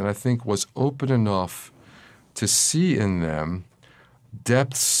faith and I think was open enough to see in them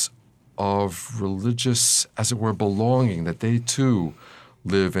depths of religious, as it were, belonging, that they too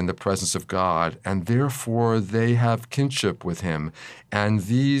live in the presence of God, and therefore they have kinship with him. And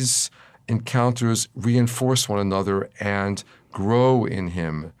these encounters reinforce one another and grow in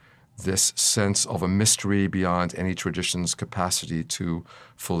him this sense of a mystery beyond any tradition's capacity to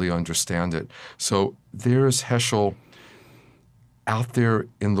fully understand it. So there's Heschel out there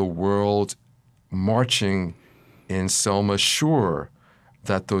in the world marching in Selma, sure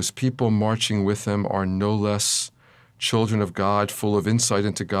that those people marching with him are no less children of God, full of insight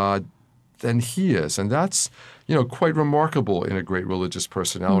into God than he is. And that's, quite remarkable in a great religious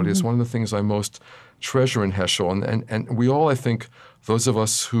personality. It's one of the things I most treasure in Heschel. And we all, I think, those of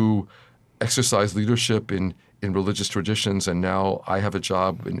us who exercise leadership in religious traditions, and now I have a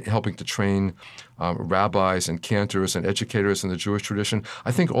job in helping to train rabbis and cantors and educators in the Jewish tradition,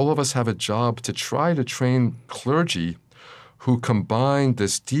 I think all of us have a job to try to train clergy who combine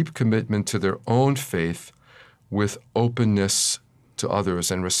this deep commitment to their own faith with openness to others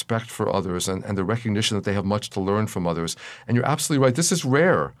and respect for others and the recognition that they have much to learn from others. And you're absolutely right. This is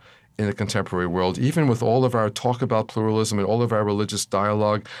rare in the contemporary world. Even with all of our talk about pluralism and all of our religious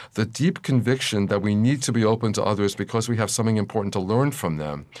dialogue, the deep conviction that we need to be open to others because we have something important to learn from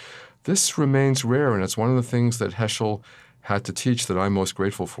them, this remains rare. And it's one of the things that Heschel had to teach that I'm most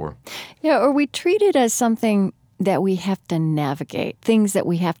grateful for. Yeah, or we treat it as something that we have to navigate, things that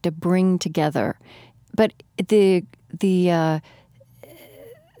we have to bring together. But the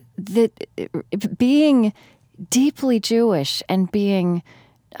being deeply Jewish and being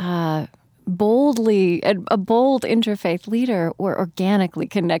boldly a bold interfaith leader were organically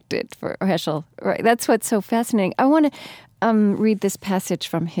connected for Heschel. Right? That's what's so fascinating. I want to read this passage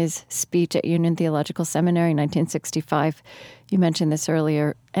from his speech at Union Theological Seminary in 1965. You mentioned this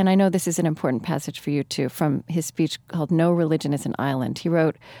earlier, and I know this is an important passage for you too, from his speech called "No Religion is an Island." He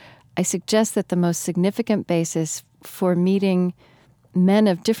wrote, "I suggest that the most significant basis for meeting men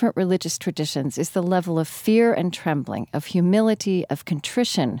of different religious traditions is the level of fear and trembling, of humility, of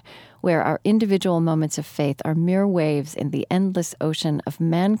contrition, where our individual moments of faith are mere waves in the endless ocean of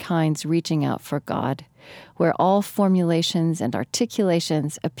mankind's reaching out for God, where all formulations and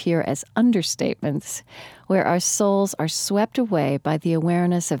articulations appear as understatements, where our souls are swept away by the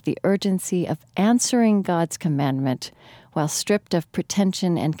awareness of the urgency of answering God's commandment, while stripped of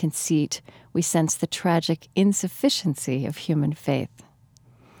pretension and conceit, we sense the tragic insufficiency of human faith."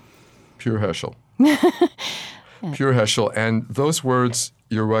 Pure Heschel. Pure Heschel. And those words,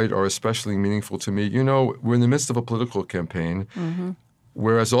 you're right, are especially meaningful to me. We're in the midst of a political campaign,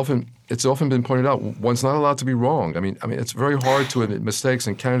 whereas it's often been pointed out, one's not allowed to be wrong. I mean, it's very hard to admit mistakes,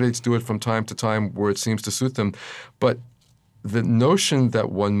 and candidates do it from time to time where it seems to suit them. But the notion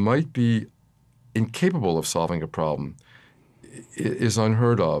that one might be incapable of solving a problem is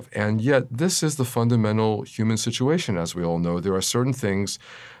unheard of. And yet this is the fundamental human situation, as we all know. There are certain things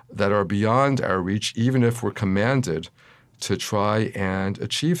that are beyond our reach, even if we're commanded to try and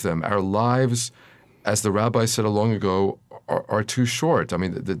achieve them. Our lives, as the rabbi said long ago, are too short. I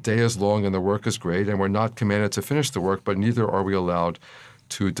mean, the day is long and the work is great, and we're not commanded to finish the work, but neither are we allowed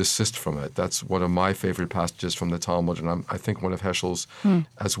to desist from it. That's one of my favorite passages from the Talmud, and I think one of Heschel's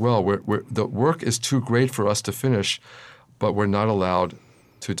as well, where the work is too great for us to finish, but we're not allowed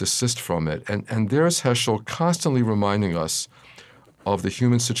to desist from it. And there's Heschel constantly reminding us of the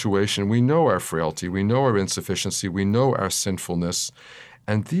human situation. We know our frailty, we know our insufficiency, we know our sinfulness,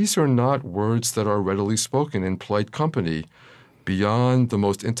 and these are not words that are readily spoken in polite company beyond the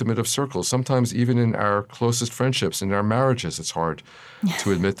most intimate of circles. Sometimes even in our closest friendships, in our marriages, it's hard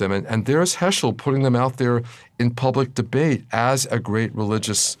to admit them. And there's Heschel putting them out there in public debate as a great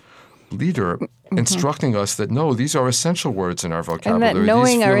religious leader, instructing us that, no, these are essential words in our vocabulary. And that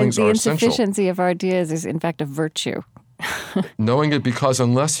knowing the insufficiency of our ideas is, in fact, a virtue. Knowing it, because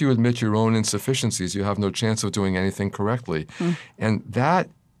unless you admit your own insufficiencies, you have no chance of doing anything correctly. And that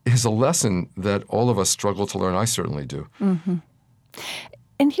is a lesson that all of us struggle to learn. I certainly do.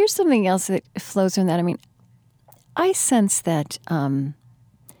 And here's something else that flows from that. I mean, I sense that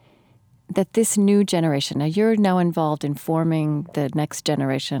that this new generation, now you're now involved in forming the next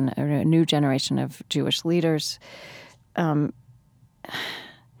generation, or a new generation of Jewish leaders. I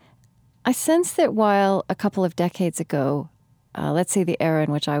sense that while a couple of decades ago, let's say the era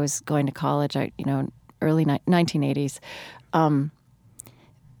in which I was going to college, early 1980s,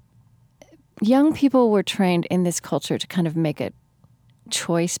 young people were trained in this culture to kind of make a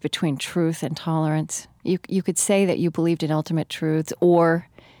choice between truth and tolerance. You could say that you believed in ultimate truths, or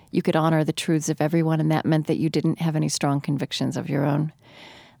you could honor the truths of everyone, and that meant that you didn't have any strong convictions of your own.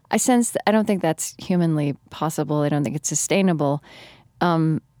 I sense that I don't think that's humanly possible. I don't think it's sustainable.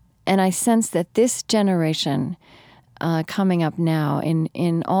 And I sense that this generation coming up now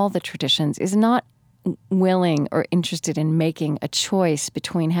in all the traditions is not willing or interested in making a choice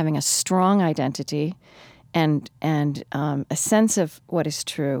between having a strong identity and a sense of what is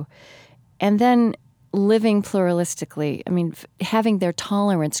true, and then living pluralistically. I mean, having their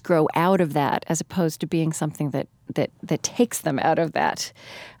tolerance grow out of that, as opposed to being something that takes them out of that.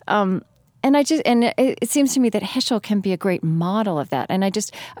 And it seems to me that Heschel can be a great model of that. And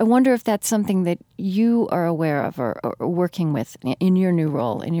I wonder if that's something that you are aware of or working with in your new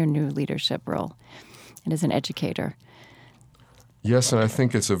role, in your new leadership role, and as an educator. Yes, and I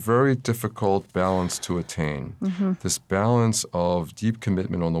think it's a very difficult balance to attain. Mm-hmm. This balance of deep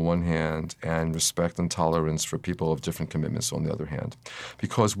commitment on the one hand and respect and tolerance for people of different commitments on the other hand.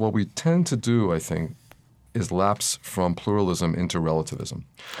 Because what we tend to do, I think, is lapse from pluralism into relativism.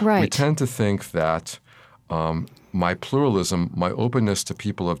 Right. We tend to think that my pluralism, my openness to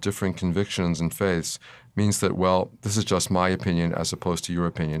people of different convictions and faiths means that, well, this is just my opinion as opposed to your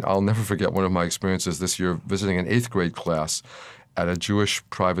opinion. I'll never forget one of my experiences this year visiting an 8th grade class at a Jewish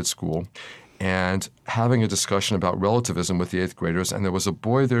private school and having a discussion about relativism with the 8th graders, and there was a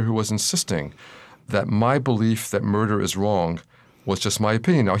boy there who was insisting that my belief that murder is wrong was just my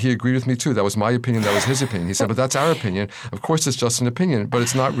opinion. Now, he agreed with me, too. That was my opinion. That was his opinion. He said, but that's our opinion. Of course, it's just an opinion, but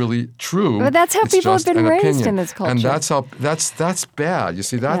it's not really true. But that's how people have been raised opinion. in this culture. And that's bad. You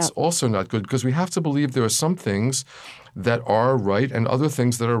see, that's also not good, because we have to believe there are some things that are right and other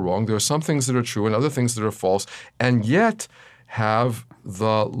things that are wrong. There are some things that are true and other things that are false, and yet have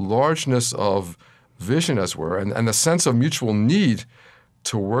the largeness of vision, as it were, and the sense of mutual need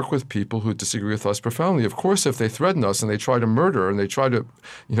to work with people who disagree with us profoundly. Of course, if they threaten us and they try to murder and they try to,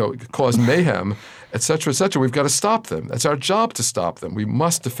 cause mayhem, et cetera, we've got to stop them. It's our job to stop them. We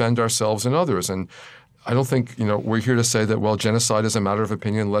must defend ourselves and others. And I don't think, we're here to say that, well, genocide is a matter of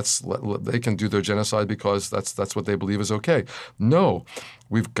opinion. They can do their genocide because that's what they believe is okay. No,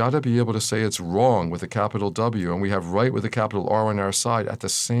 we've got to be able to say it's wrong with a capital W, and we have right with a capital R on our side at the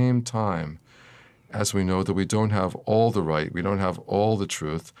same time as we know that we don't have all the right, we don't have all the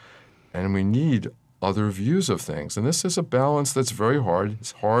truth, and we need other views of things. And this is a balance that's very hard.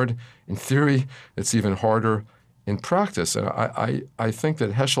 It's hard in theory. It's even harder in practice. And I think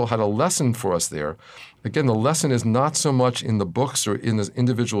that Heschel had a lesson for us there. Again, the lesson is not so much in the books or in the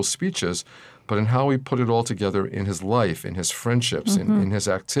individual speeches, but in how we put it all together in his life, in his friendships, mm-hmm. in his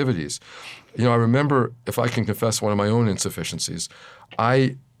activities. I remember, if I can confess one of my own insufficiencies,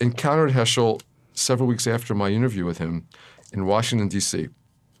 I encountered Heschel several weeks after my interview with him in Washington, D.C.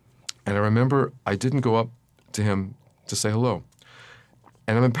 And I remember I didn't go up to him to say hello.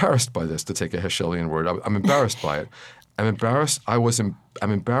 And I'm embarrassed by this, to take a Heschelian word. I'm embarrassed by it. I'm embarrassed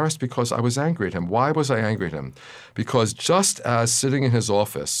because I was angry at him. Why was I angry at him? Because just as sitting in his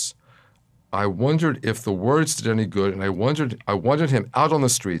office, I wondered if the words did any good, and I wanted him out on the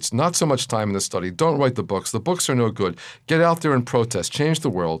streets, not so much time in the study. Don't write the books. The books are no good. Get out there and protest. Change the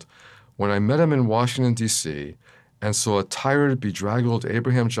world. When I met him in Washington, D.C., and saw a tired, bedraggled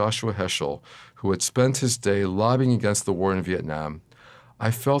Abraham Joshua Heschel, who had spent his day lobbying against the war in Vietnam,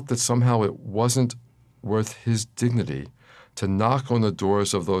 I felt that somehow it wasn't worth his dignity to knock on the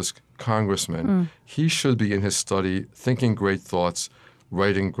doors of those congressmen. Mm. He should be in his study, thinking great thoughts,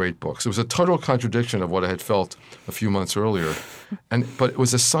 writing great books. It was a total contradiction of what I had felt a few months earlier. But it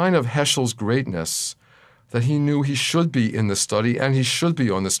was a sign of Heschel's greatness that he knew he should be in the study and he should be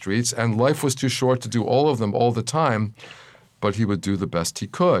on the streets, and life was too short to do all of them all the time, but he would do the best he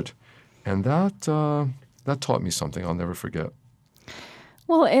could. And that taught me something I'll never forget.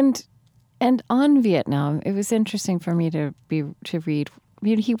 Well, and on Vietnam, it was interesting for me to read.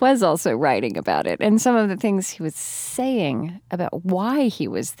 He was also writing about it, and some of the things he was saying about why he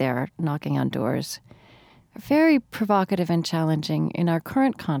was there knocking on doors are very provocative and challenging in our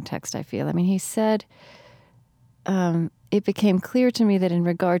current context, I feel. I mean, he said, it became clear to me that in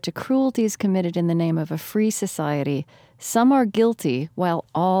regard to cruelties committed in the name of a free society, some are guilty while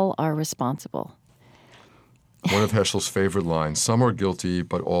all are responsible. one of Heschel's favorite lines, "Some are guilty,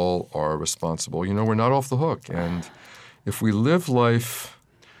 but all are responsible." You know, we're not off the hook. And if we live life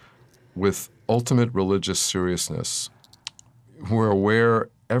with ultimate religious seriousness, we're aware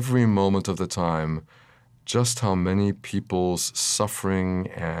every moment of the time just how many people's suffering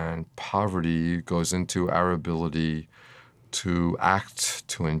and poverty goes into our ability to act,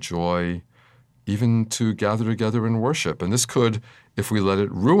 to enjoy, even to gather together in worship. And this could, if we let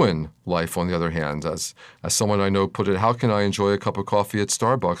it, ruin life, on the other hand. As someone I know put it, how can I enjoy a cup of coffee at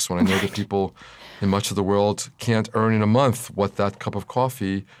Starbucks when I know that people in much of the world can't earn in a month what that cup of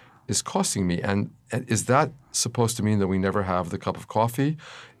coffee is costing me? And is that supposed to mean that we never have the cup of coffee?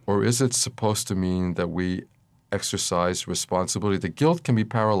 Or is it supposed to mean that we exercise responsibility? The guilt can be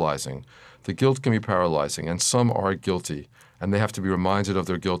paralyzing. And some are guilty, and they have to be reminded of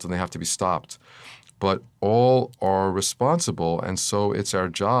their guilt, and they have to be stopped. But all are responsible, and so it's our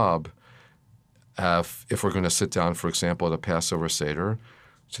job, if we're going to sit down, for example, at a Passover Seder,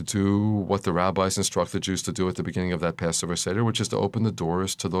 to do what the rabbis instruct the Jews to do at the beginning of that Passover Seder, which is to open the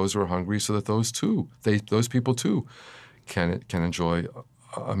doors to those who are hungry, so that those people too can enjoy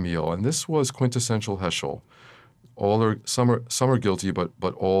a meal. And this was quintessential Heschel. Some are guilty,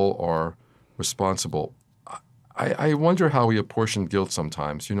 but all are responsible. I wonder how he apportioned guilt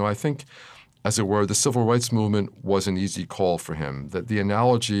sometimes. You know, I think, as it were, the civil rights movement was an easy call for him. That the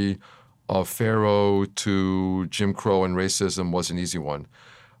analogy of Pharaoh to Jim Crow and racism was an easy one.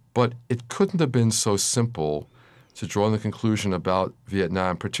 But it couldn't have been so simple to draw the conclusion about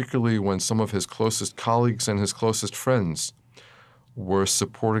Vietnam, particularly when some of his closest colleagues and his closest friends were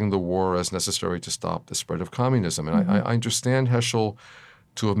supporting the war as necessary to stop the spread of communism. And I understand Heschel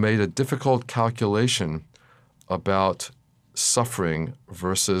to have made a difficult calculation about suffering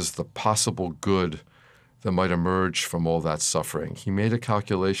versus the possible good that might emerge from all that suffering. He made a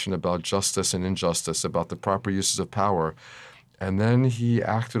calculation about justice and injustice, about the proper uses of power, and then he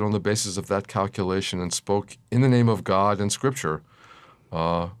acted on the basis of that calculation and spoke in the name of God and Scripture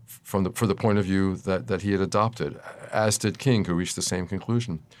for the point of view that he had adopted, as did King, who reached the same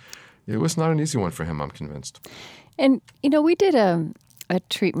conclusion. It was not an easy one for him, I'm convinced. And, you know, we did a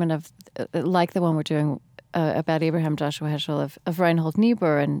treatment of, like the one we're doing about Abraham Joshua Heschel, of Reinhold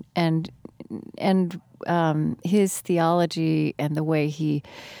Niebuhr and his theology and the way he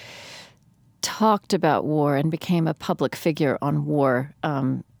talked about war and became a public figure on war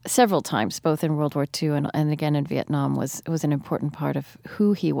several times, both in World War II and again in Vietnam, was an important part of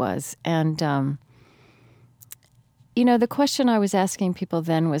who he was. And, you know, the question I was asking people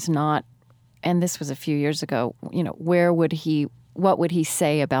then was not, and this was a few years ago, you know, what would he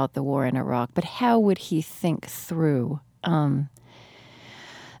say about the war in Iraq, but how would he think through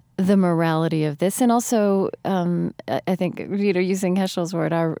the morality of this? And also, I think, you know, using Heschel's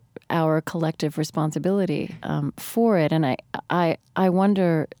word, our collective responsibility for it. And I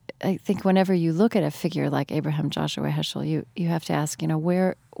wonder, I think whenever you look at a figure like Abraham Joshua Heschel, you have to ask, you know,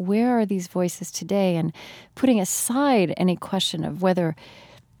 where are these voices today? And putting aside any question of whether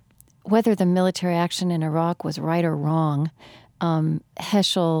the military action in Iraq was right or wrong,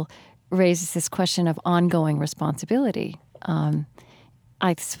 Heschel raises this question of ongoing responsibility.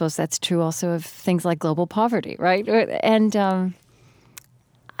 I suppose that's true also of things like global poverty, right? And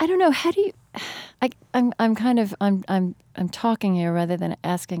I don't know. How do you? I'm talking here rather than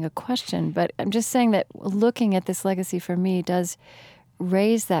asking a question, but I'm just saying that looking at this legacy for me does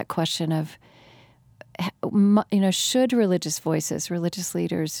raise that question of, you know, should religious voices, religious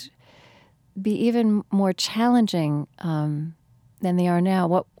leaders, be even more challenging than they are now?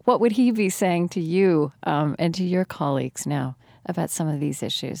 What would he be saying to you and to your colleagues now about some of these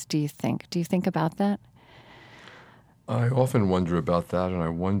issues? Do you think? Do you think about that? I often wonder about that, and I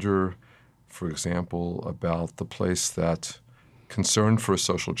wonder, for example, about the place that concern for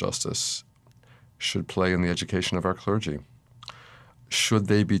social justice should play in the education of our clergy. Should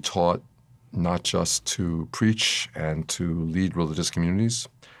they be taught not just to preach and to lead religious communities?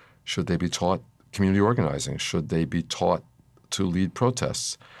 Should they be taught community organizing? Should they be taught to lead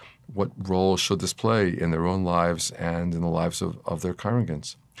protests? What role should this play in their own lives and in the lives of their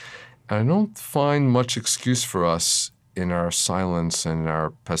congregants? And I don't find much excuse for us in our silence and in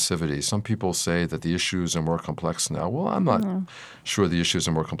our passivity. Some people say that the issues are more complex now. Well, I'm not sure the issues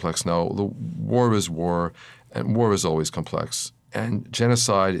are more complex now. The war is war, and war is always complex. And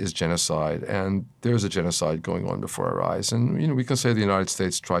genocide is genocide, and there's a genocide going on before our eyes. And, you know, we can say the United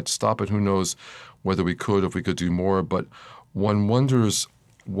States tried to stop it. Who knows whether we could, if we could do more. But one wonders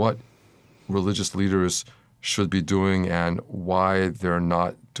what religious leaders should be doing and why they're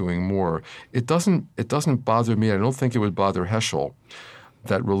not doing more. It doesn't bother me. I don't think it would bother Heschel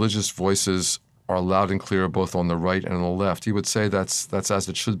that religious voices are loud and clear both on the right and on the left. He would say that's as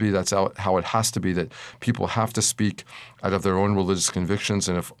it should be, that's how it has to be, that people have to speak out of their own religious convictions,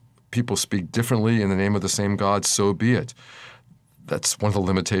 and if people speak differently in the name of the same God, so be it. That's one of the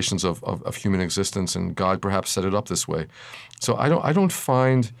limitations of human existence, and God perhaps set it up this way. So I don't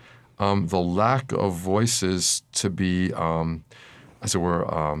find the lack of voices to be, as it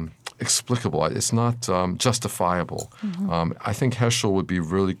were, explicable. It's not justifiable. Mm-hmm. I think Heschel would be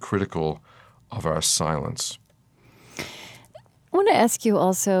really critical of our silence. I want to ask you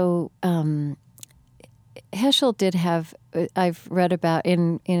also, Heschel did have, I've read about,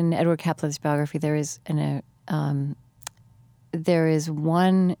 in Edward Kaplan's biography, there is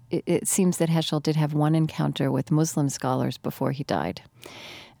one, it seems that Heschel did have one encounter with Muslim scholars before he died,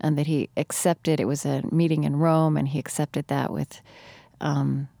 and that he accepted, it was a meeting in Rome, and he accepted that with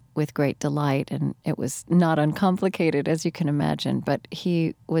great delight, and it was not uncomplicated, as you can imagine, but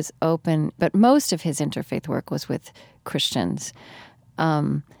he was open. But most of his interfaith work was with Christians.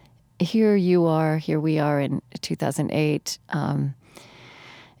 Here we are in 2008.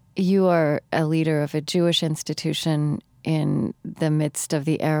 You are a leader of a Jewish institution in the midst of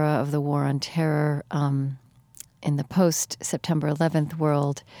the era of the War on Terror, in the post-September 11th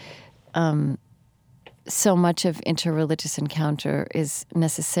world. So much of interreligious encounter is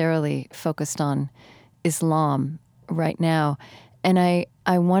necessarily focused on Islam right now. And I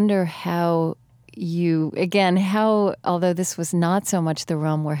wonder how you, again, although this was not so much the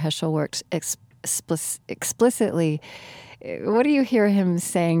realm where Heschel worked explicitly, what do you hear him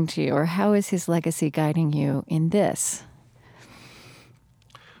saying to you, or how is his legacy guiding you in this?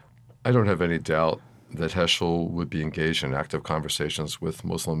 I don't have any doubt that Heschel would be engaged in active conversations with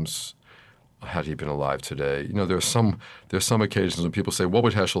Muslims had he been alive today. There's some occasions when people say, what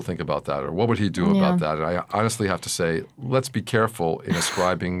would Heschel think about that? Or what would he do about that? And I honestly have to say, let's be careful in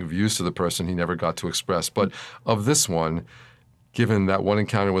ascribing views to the person he never got to express. But of this one, given that one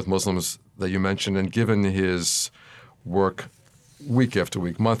encounter with Muslims that you mentioned, and given his work week after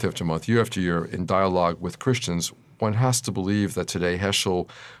week, month after month, year after year in dialogue with Christians, one has to believe that today Heschel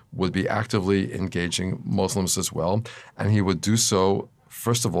would be actively engaging Muslims as well. And he would do so,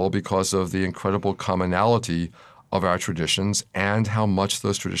 first of all, because of the incredible commonality of our traditions and how much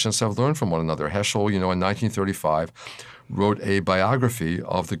those traditions have learned from one another. Heschel, in 1935, wrote a biography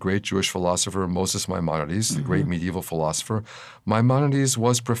of the great Jewish philosopher Moses Maimonides, the great medieval philosopher. Maimonides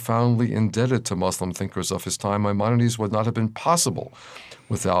was profoundly indebted to Muslim thinkers of his time. Maimonides would not have been possible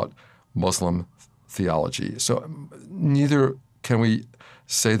without Muslim theology. So neither can we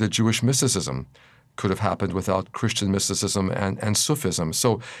say that Jewish mysticism could have happened without Christian mysticism and Sufism.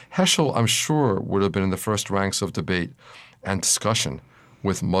 So Heschel, I'm sure, would have been in the first ranks of debate and discussion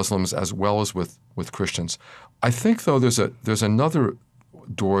with Muslims as well as with Christians. I think, though, there's another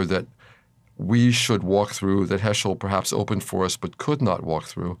door that we should walk through that Heschel perhaps opened for us but could not walk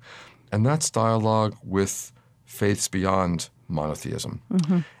through, and that's dialogue with faiths beyond monotheism.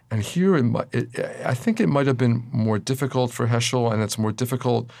 Mm-hmm. And here, I think it might have been more difficult for Heschel, and it's more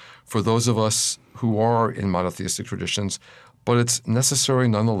difficult for those of us who are in monotheistic traditions, but it's necessary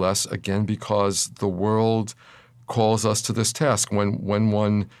nonetheless, again, because the world calls us to this task. When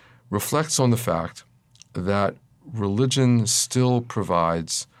one reflects on the fact that religion still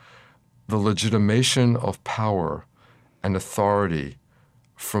provides the legitimation of power and authority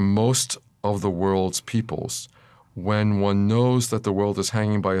for most of the world's peoples, when one knows that the world is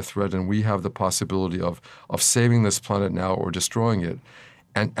hanging by a thread and we have the possibility of saving this planet now or destroying it,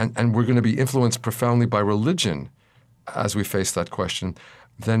 and we're going to be influenced profoundly by religion as we face that question,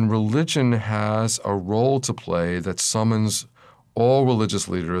 then religion has a role to play that summons all religious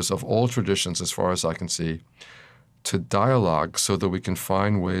leaders of all traditions, as far as I can see, to dialogue so that we can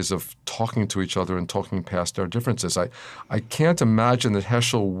find ways of talking to each other and talking past our differences. I can't imagine that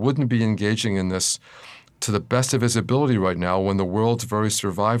Heschel wouldn't be engaging in this to the best of his ability right now when the world's very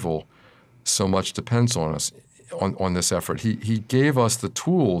survival so much depends on us, on this effort. He gave us the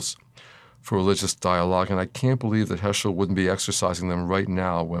tools for religious dialogue, and I can't believe that Heschel wouldn't be exercising them right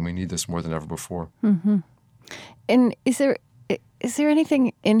now when we need this more than ever before. Mm-hmm. And is there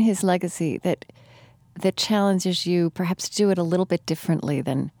anything in his legacy that challenges you perhaps to do it a little bit differently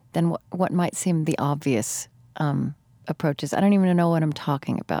than what might seem the obvious approaches? I don't even know what I'm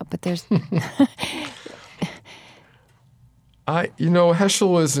talking about, but there's...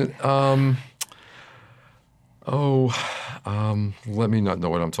 Heschel isn't... let me not know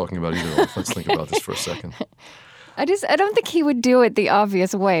what I'm talking about either. Let's think about this for a second. I don't think he would do it the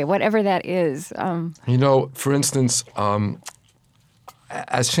obvious way, whatever that is. For instance,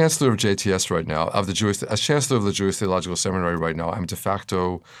 as Chancellor of JTS right now, as Chancellor of the Jewish Theological Seminary right now, I'm de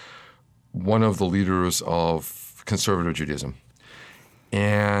facto one of the leaders of conservative Judaism.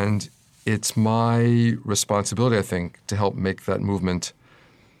 And it's my responsibility, I think, to help make that movement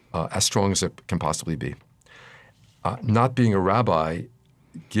as strong as it can possibly be. Not being a rabbi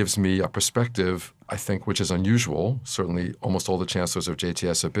gives me a perspective, I think, which is unusual. Certainly, almost all the chancellors of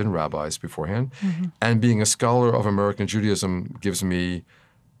JTS have been rabbis beforehand. Mm-hmm. And being a scholar of American Judaism gives me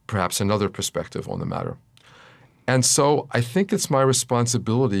perhaps another perspective on the matter. And so I think it's my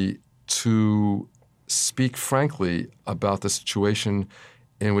responsibility to speak frankly about the situation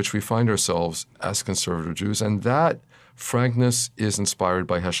in which we find ourselves as conservative Jews. And that frankness is inspired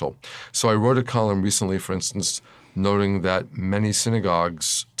by Heschel. So I wrote a column recently, for instance, noting that many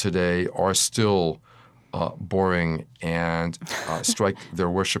synagogues today are still boring and strike their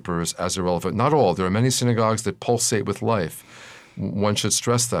worshipers as irrelevant. Not all. There are many synagogues that pulsate with life. One should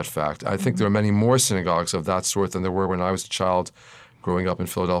stress that fact. I think there are many more synagogues of that sort than there were when I was a child growing up in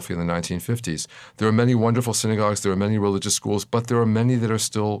Philadelphia in the 1950s. There are many wonderful synagogues. There are many religious schools, but there are many that are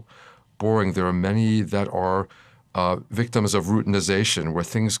still boring. There are many that are victims of routinization, where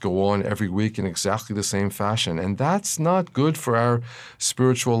things go on every week in exactly the same fashion. And that's not good for our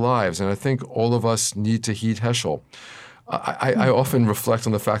spiritual lives. And I think all of us need to heed Heschel. I often reflect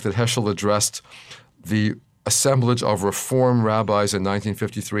on the fact that Heschel addressed the assemblage of Reform rabbis in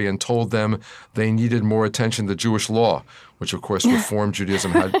 1953 and told them they needed more attention to Jewish law, which, of course, Reform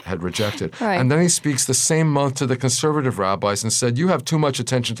Judaism had rejected. Right. And then he speaks the same month to the conservative rabbis and said, you have too much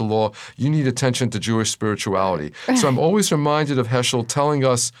attention to law. You need attention to Jewish spirituality. So I'm always reminded of Heschel telling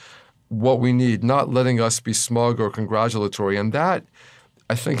us what we need, not letting us be smug or congratulatory. And that,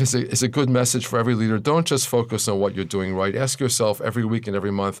 I think, is a good message for every leader. Don't just focus on what you're doing right. Ask yourself every week and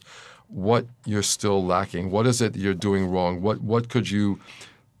every month what you're still lacking. What is it that you're doing wrong? What could you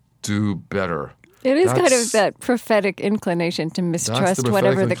do better? It is kind of that prophetic inclination to mistrust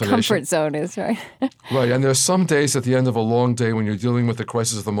whatever the comfort zone is, right? Right. And there's some days at the end of a long day when you're dealing with the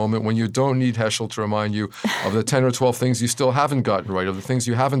crisis of the moment when you don't need Heschel to remind you of the 10 or 12 things you still haven't gotten right, of the things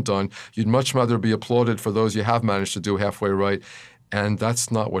you haven't done. You'd much rather be applauded for those you have managed to do halfway right. And that's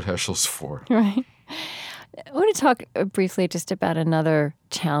not what Heschel's for. Right. I want to talk briefly just about another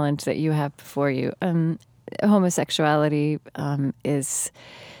challenge that you have before you. Homosexuality is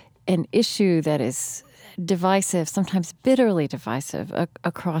an issue that is divisive, sometimes bitterly divisive,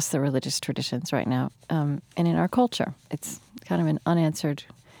 across the religious traditions right now and in our culture. It's kind of an unanswered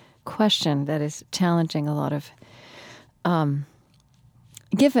question that is challenging a lot of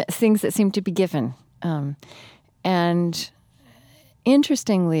things that seem to be given. And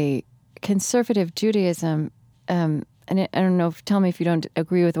interestingly, conservative Judaism, and I don't know, tell me if you don't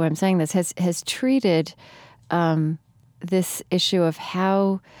agree with the way I'm saying this, has treated this issue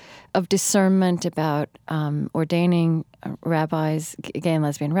of discernment about ordaining rabbis, gay and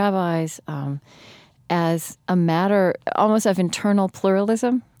lesbian rabbis, as a matter almost of internal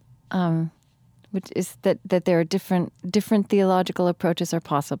pluralism, which is that there are different theological approaches are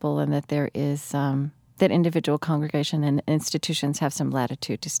possible, and that there is that individual congregation and institutions have some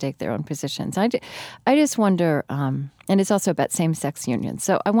latitude to stake their own positions. I just wonder, and it's also about same-sex unions.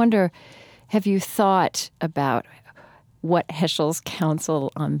 So I wonder, have you thought about what Heschel's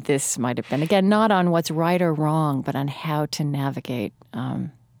counsel on this might have been? Again, not on what's right or wrong, but on how to navigate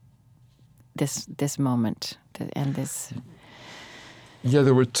this moment and this. Yeah,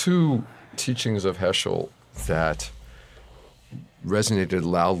 there were two teachings of Heschel that resonated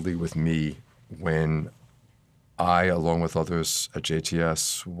loudly with me when I, along with others at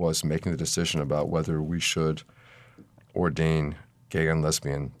JTS, was making the decision about whether we should ordain gay and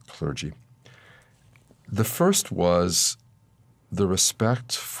lesbian clergy. The first was the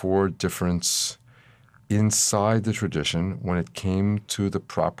respect for difference inside the tradition when it came to the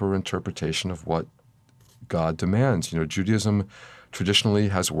proper interpretation of what God demands. Judaism traditionally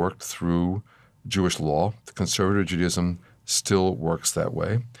has worked through Jewish law. The conservative Judaism still works that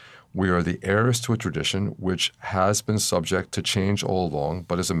way. We are the heirs to a tradition which has been subject to change all along,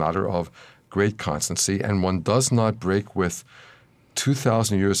 but is a matter of great constancy, and one does not break with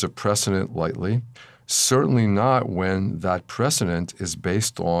 2,000 years of precedent lightly, certainly not when that precedent is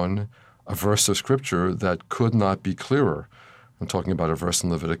based on a verse of Scripture that could not be clearer. I'm talking about a verse in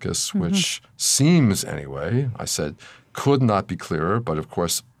Leviticus which seems, anyway, I said, could not be clearer, but of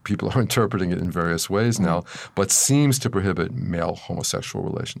course people are interpreting it in various ways now, but seems to prohibit male homosexual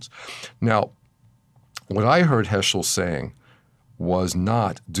relations. Now, what I heard Heschel saying was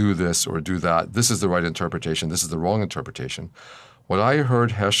not do this or do that. This is the right interpretation. This is the wrong interpretation. What I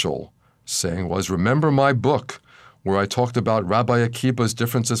heard Heschel saying was, remember my book, where I talked about Rabbi Akiba's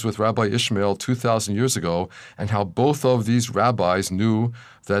differences with Rabbi Ishmael 2,000 years ago, and how both of these rabbis knew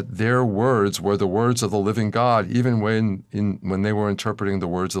that their words were the words of the living God, even when they were interpreting the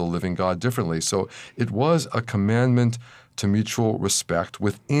words of the living God differently. So it was a commandment to mutual respect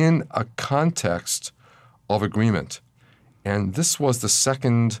within a context of agreement. And this was the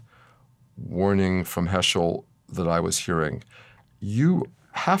second warning from Heschel that I was hearing. You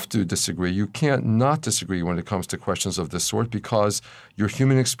have to disagree. You can't not disagree when it comes to questions of this sort, because your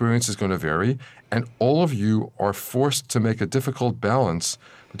human experience is going to vary, and all of you are forced to make a difficult balance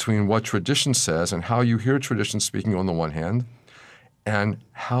between what tradition says and how you hear tradition speaking on the one hand, and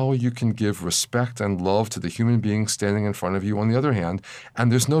how you can give respect and love to the human being standing in front of you on the other hand.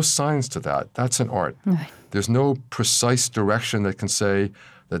 And there's no science to that. That's an art. Right. There's no precise direction that can say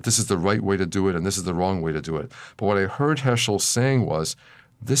that this is the right way to do it and this is the wrong way to do it. But what I heard Heschel saying was,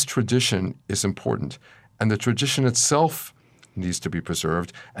 this tradition is important, and the tradition itself needs to be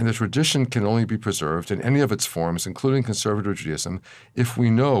preserved, and the tradition can only be preserved in any of its forms, including conservative Judaism, if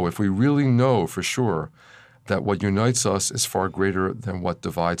we really know for sure that what unites us is far greater than what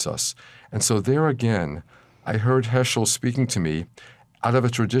divides us. And so there again, I heard Heschel speaking to me out of a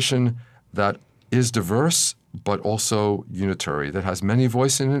tradition that is diverse but also unitary, that has many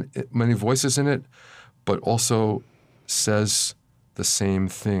voices in it, but also says the same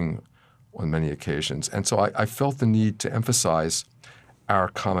thing on many occasions. And so I felt the need to emphasize our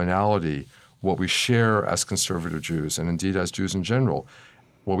commonality, what we share as conservative Jews, and indeed as Jews in general,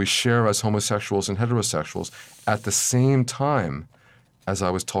 what we share as homosexuals and heterosexuals, at the same time as I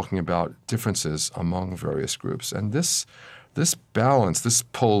was talking about differences among various groups. And this balance, this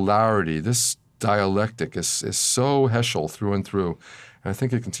polarity, this dialectic is so Heschel through and through. And I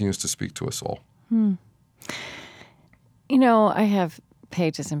think it continues to speak to us all. You know, I have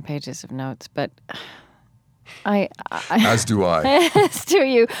pages and pages of notes, but I as do I. As do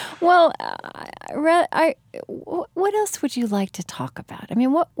you. Well, what else would you like to talk about? I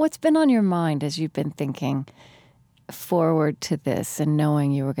mean, what's been on your mind as you've been thinking forward to this and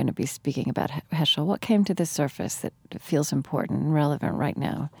knowing you were going to be speaking about Heschel? What came to the surface that feels important and relevant right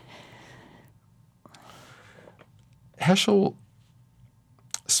now? Heschel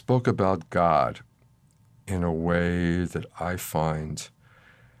spoke about God in a way that I find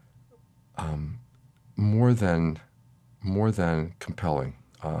more than compelling,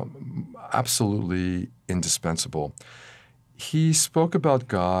 absolutely indispensable. He spoke about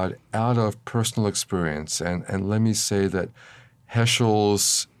God out of personal experience, and let me say that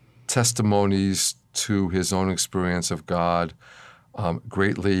Heschel's testimonies to his own experience of God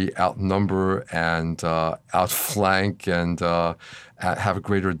greatly outnumber and outflank and have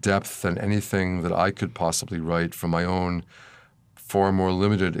greater depth than anything that I could possibly write from my own far more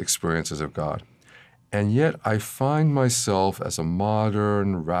limited experiences of God. And yet I find myself as a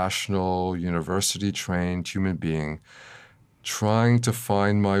modern, rational, university-trained human being trying to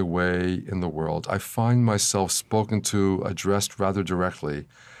find my way in the world. I find myself spoken to, addressed rather directly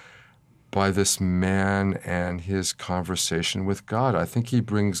by this man and his conversation with God. I think he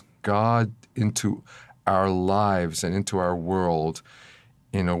brings God into our lives and into our world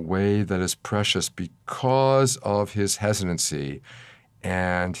in a way that is precious because of his hesitancy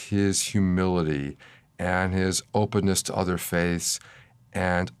and his humility and his openness to other faiths,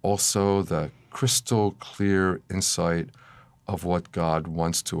 and also the crystal clear insight of what God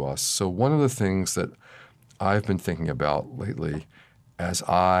wants to us. So one of the things that I've been thinking about lately, as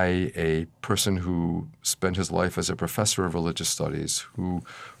a person who spent his life as a professor of religious studies, who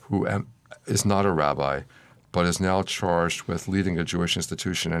is not a rabbi, but is now charged with leading a Jewish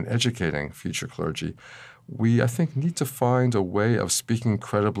institution and educating future clergy, we, I think, need to find a way of speaking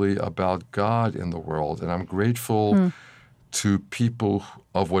credibly about God in the world. And I'm grateful to people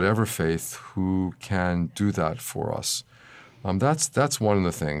of whatever faith who can do that for us. That's one of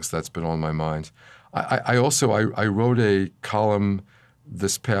the things that's been on my mind. I wrote a column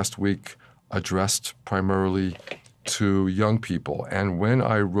this past week addressed primarily to young people. And when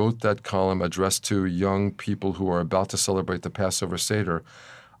I wrote that column addressed to young people who are about to celebrate the Passover Seder,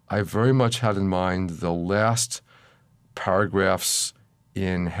 I very much had in mind the last paragraphs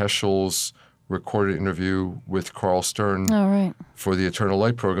in Heschel's recorded interview with Carl Stern for the Eternal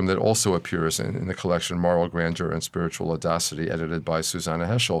Light program that also appears in the collection Moral Grandeur and Spiritual Audacity, edited by Susanna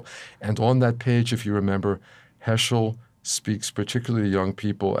Heschel. And on that page, if you remember, Heschel speaks particularly to young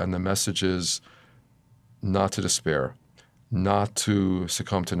people, and the message is not to despair, not to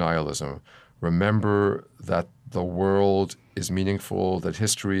succumb to nihilism. Remember that the world is meaningful, that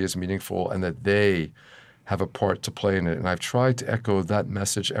history is meaningful, and that they have a part to play in it. And I've tried to echo that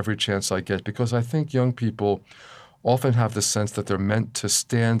message every chance I get, because I think young people often have the sense that they're meant to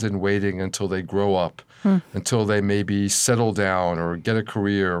stand in waiting until they grow up, until they maybe settle down or get a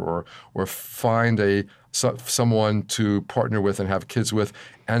career or find someone to partner with and have kids with.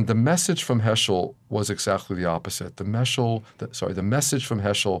 And the message from Heschel was exactly the opposite. The message from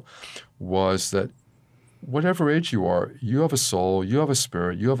Heschel was that whatever age you are, you have a soul, you have a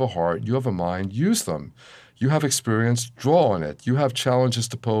spirit, you have a heart, you have a mind, use them. You have experience, draw on it. You have challenges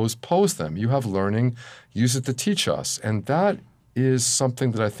to pose them. You have learning, use it to teach us. And that is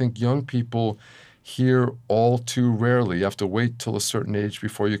something that I think young people hear all too rarely. You have to wait till a certain age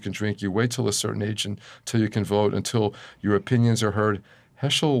before you can drink. You wait till a certain age until you can vote, until your opinions are heard.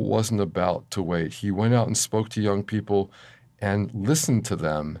 Heschel wasn't about to wait. He went out and spoke to young people and listened to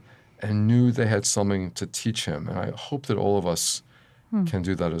them and knew they had something to teach him. And I hope that all of us can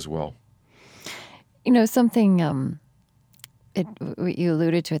do that as well. You know, something you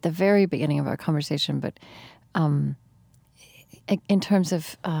alluded to at the very beginning of our conversation, but in terms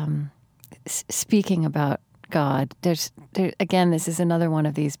of speaking about God, again, this is another one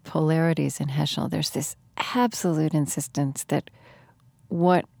of these polarities in Heschel. There's this absolute insistence that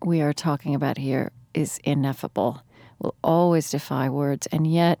what we are talking about here is ineffable, will always defy words, and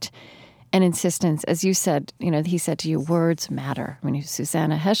yet an insistence, as you said, he said to you, words matter. I mean,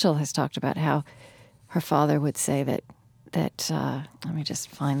 Susanna Heschel has talked about how her father would say that let me just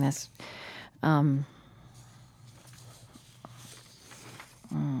find this. I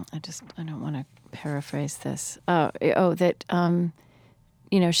don't want to paraphrase this.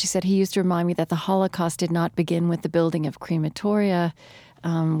 She said he used to remind me that the Holocaust did not begin with the building of crematoria,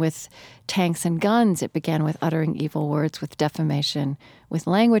 with tanks and guns. It began with uttering evil words, with defamation, with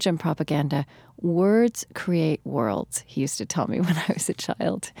language and propaganda. Words create worlds, he used to tell me when I was a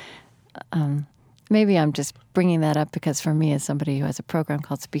child. Maybe I'm just bringing that up because for me, as somebody who has a program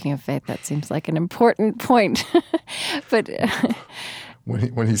called Speaking of Faith, that seems like an important point. But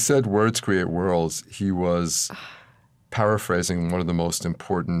when he said words create worlds, he was paraphrasing one of the most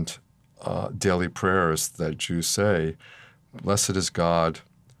important daily prayers that Jews say. Blessed is God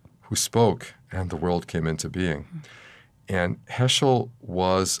who spoke, and the world came into being. And Heschel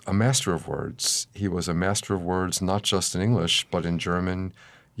was a master of words. He was a master of words not just in English, but in German,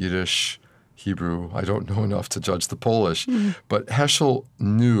 Yiddish, Hebrew. I don't know enough to judge the Polish. But Heschel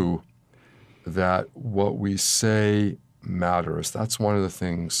knew that what we say matters. That's one of the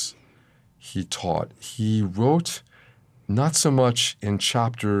things he taught. He wrote not so much in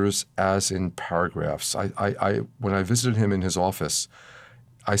chapters as in paragraphs. When I visited him in his office,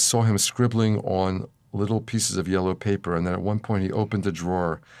 I saw him scribbling on little pieces of yellow paper, and then at one point he opened a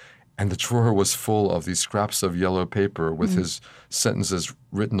drawer, and the drawer was full of these scraps of yellow paper with his sentences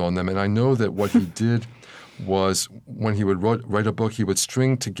written on them. And I know that what he did was when he would write a book, he would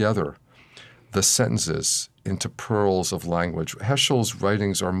string together the sentences into pearls of language. Heschel's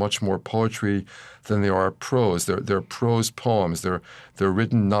writings are much more poetry than they are prose. They're prose poems. They're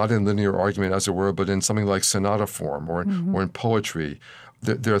written not in linear argument, as it were, but in something like sonata form or in poetry.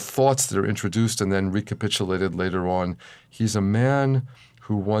 They're thoughts that are introduced and then recapitulated later on. He's a man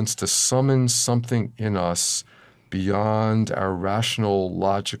who wants to summon something in us beyond our rational,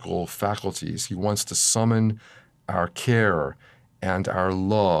 logical faculties. He wants to summon our care and our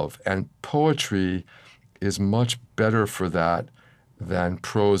love. And poetry is much better for that than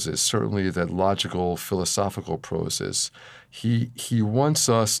prose is, certainly that logical, philosophical prose is. He wants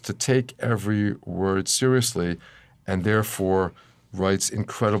us to take every word seriously and therefore writes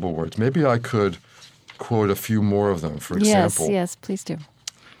incredible words. Maybe I could quote a few more of them, for example. Yes, please do.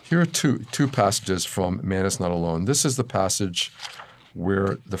 Here are two passages from Man is Not Alone. This is the passage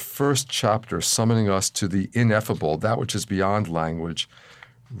where the first chapter, summoning us to the ineffable, that which is beyond language,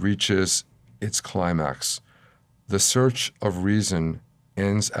 reaches its climax. The search of reason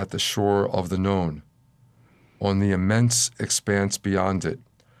ends at the shore of the known. On the immense expanse beyond it,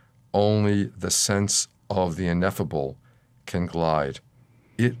 only the sense of the ineffable can glide.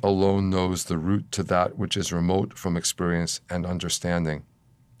 It alone knows the route to that which is remote from experience and understanding.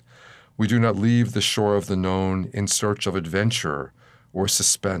 We do not leave the shore of the known in search of adventure or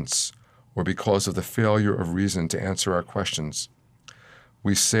suspense or because of the failure of reason to answer our questions.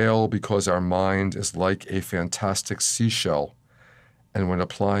 We sail because our mind is like a fantastic seashell, and when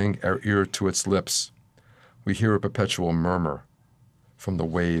applying our ear to its lips, we hear a perpetual murmur from the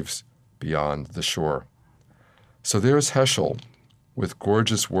waves beyond the shore. So there's Heschel with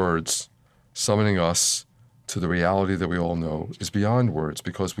gorgeous words summoning us to the reality that we all know is beyond words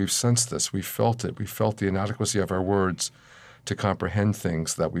because we've sensed this, we've felt it, we've felt the inadequacy of our words to comprehend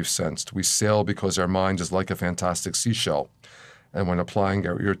things that we've sensed. We sail because our mind is like a fantastic seashell, and when applying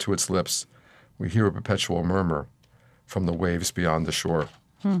our ear to its lips, we hear a perpetual murmur from the waves beyond the shore.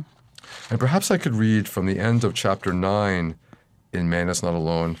 And perhaps I could read from the end of chapter 9 in Man is Not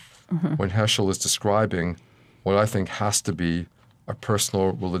Alone, when Heschel is describing what I think has to be a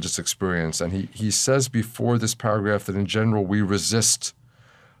personal religious experience. And he says before this paragraph that in general we resist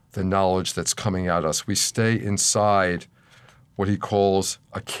the knowledge that's coming at us. We stay inside what he calls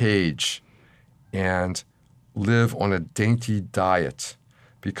a cage and live on a dainty diet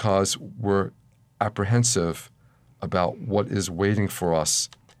because we're apprehensive about what is waiting for us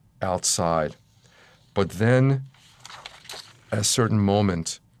outside. But then, at a certain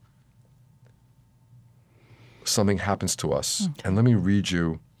moment, something happens to us. Okay. And let me read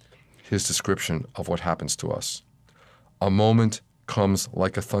you his description of what happens to us. A moment comes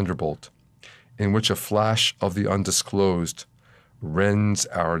like a thunderbolt, in which a flash of the undisclosed rends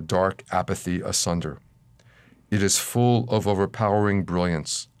our dark apathy asunder. It is full of overpowering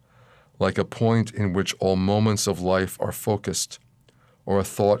brilliance, like a point in which all moments of life are focused, or a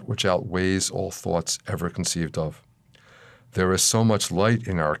thought which outweighs all thoughts ever conceived of. There is so much light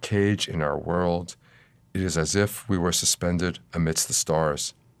in our cage, in our world, it is as if we were suspended amidst the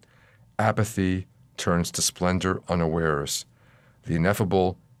stars. Apathy turns to splendor unawares. The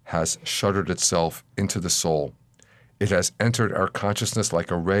ineffable has shuddered itself into the soul. It has entered our consciousness like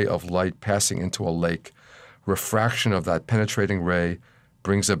a ray of light passing into a lake. Refraction of that penetrating ray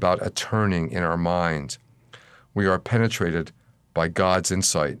brings about a turning in our mind. We are penetrated by God's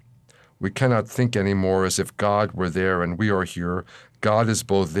insight. We cannot think anymore as if God were there and we are here. God is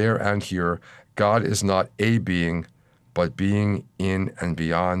both there and here. God is not a being, but being in and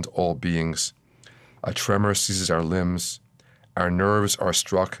beyond all beings. A tremor seizes our limbs. Our nerves are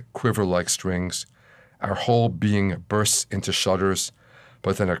struck, quiver like strings. Our whole being bursts into shudders,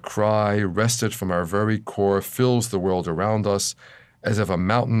 but then a cry wrested from our very core fills the world around us, as if a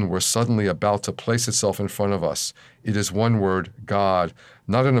mountain were suddenly about to place itself in front of us. It is one word, God,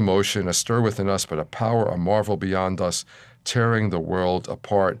 not an emotion, a stir within us, but a power, a marvel beyond us, tearing the world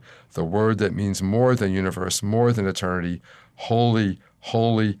apart. The word that means more than universe, more than eternity. Holy,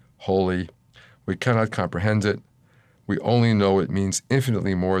 holy, holy. We cannot comprehend it. We only know it means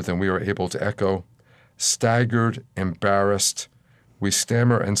infinitely more than we are able to echo. Staggered, embarrassed, we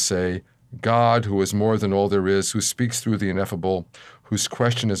stammer and say, God, who is more than all there is, who speaks through the ineffable, whose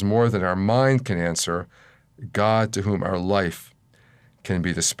question is more than our mind can answer, God to whom our life can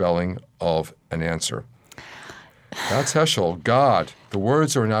be the spelling of an answer. That's Heschel. God. The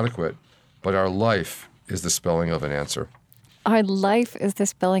words are inadequate, but our life is the spelling of an answer. Our life is the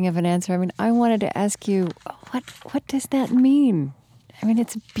spelling of an answer. I mean, I wanted to ask you, what does that mean? I mean,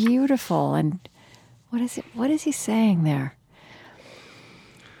 it's beautiful. And what is he saying there?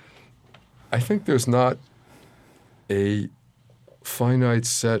 I think there's not a finite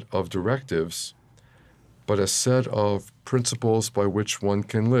set of directives, but a set of principles by which one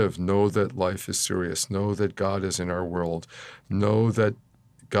can live. Know that life is serious. Know that God is in our world. Know that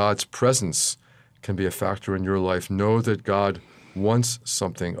God's presence can be a factor in your life. Know that God wants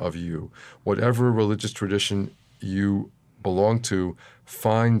something of you. Whatever religious tradition you belong to,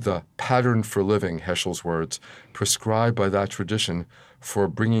 find the pattern for living, Heschel's words, prescribed by that tradition for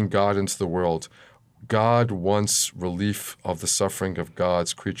bringing God into the world. God wants relief of the suffering of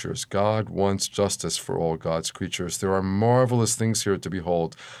God's creatures. God wants justice for all God's creatures. There are marvelous things here to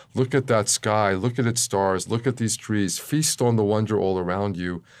behold. Look at that sky. Look at its stars. Look at these trees. Feast on the wonder all around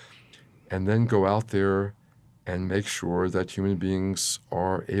you. And then go out there and make sure that human beings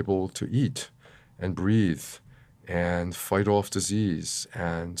are able to eat and breathe and fight off disease,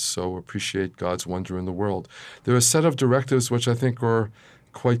 and so appreciate God's wonder in the world. There are a set of directives which I think are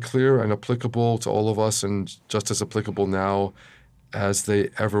quite clear and applicable to all of us, and just as applicable now as they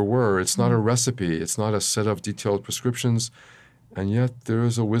ever were. It's not a recipe. It's not a set of detailed prescriptions, and yet there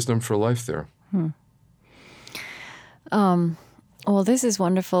is a wisdom for life there. Well, this is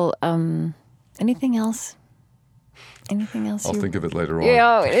wonderful. Anything else? Anything else? I'll think of it later on.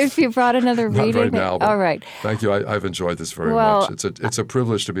 Yeah, if you brought another reading. Not right now. All right. Thank you. I've enjoyed this very much. It's a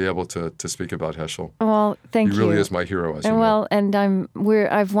privilege to be able to speak about Heschel. Well, thank you. He really is my hero, as you know. Well, and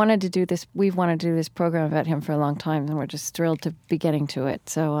I've wanted to do this. We've wanted to do this program about him for a long time, and we're just thrilled to be getting to it.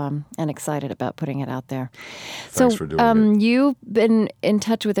 So, and excited about putting it out there. Thanks for doing it. You've been in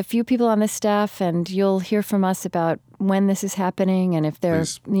touch with a few people on the staff, and you'll hear from us about when this is happening, and if there,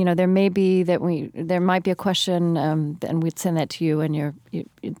 there may be there might be a question, and we'd send that to you and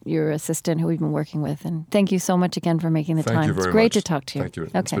your assistant who we've been working with. And thank you so much again for making the time. Thank you very much. It's great to talk to you. Thank you.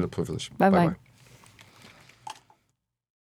 Okay. It's been a privilege. Bye-bye.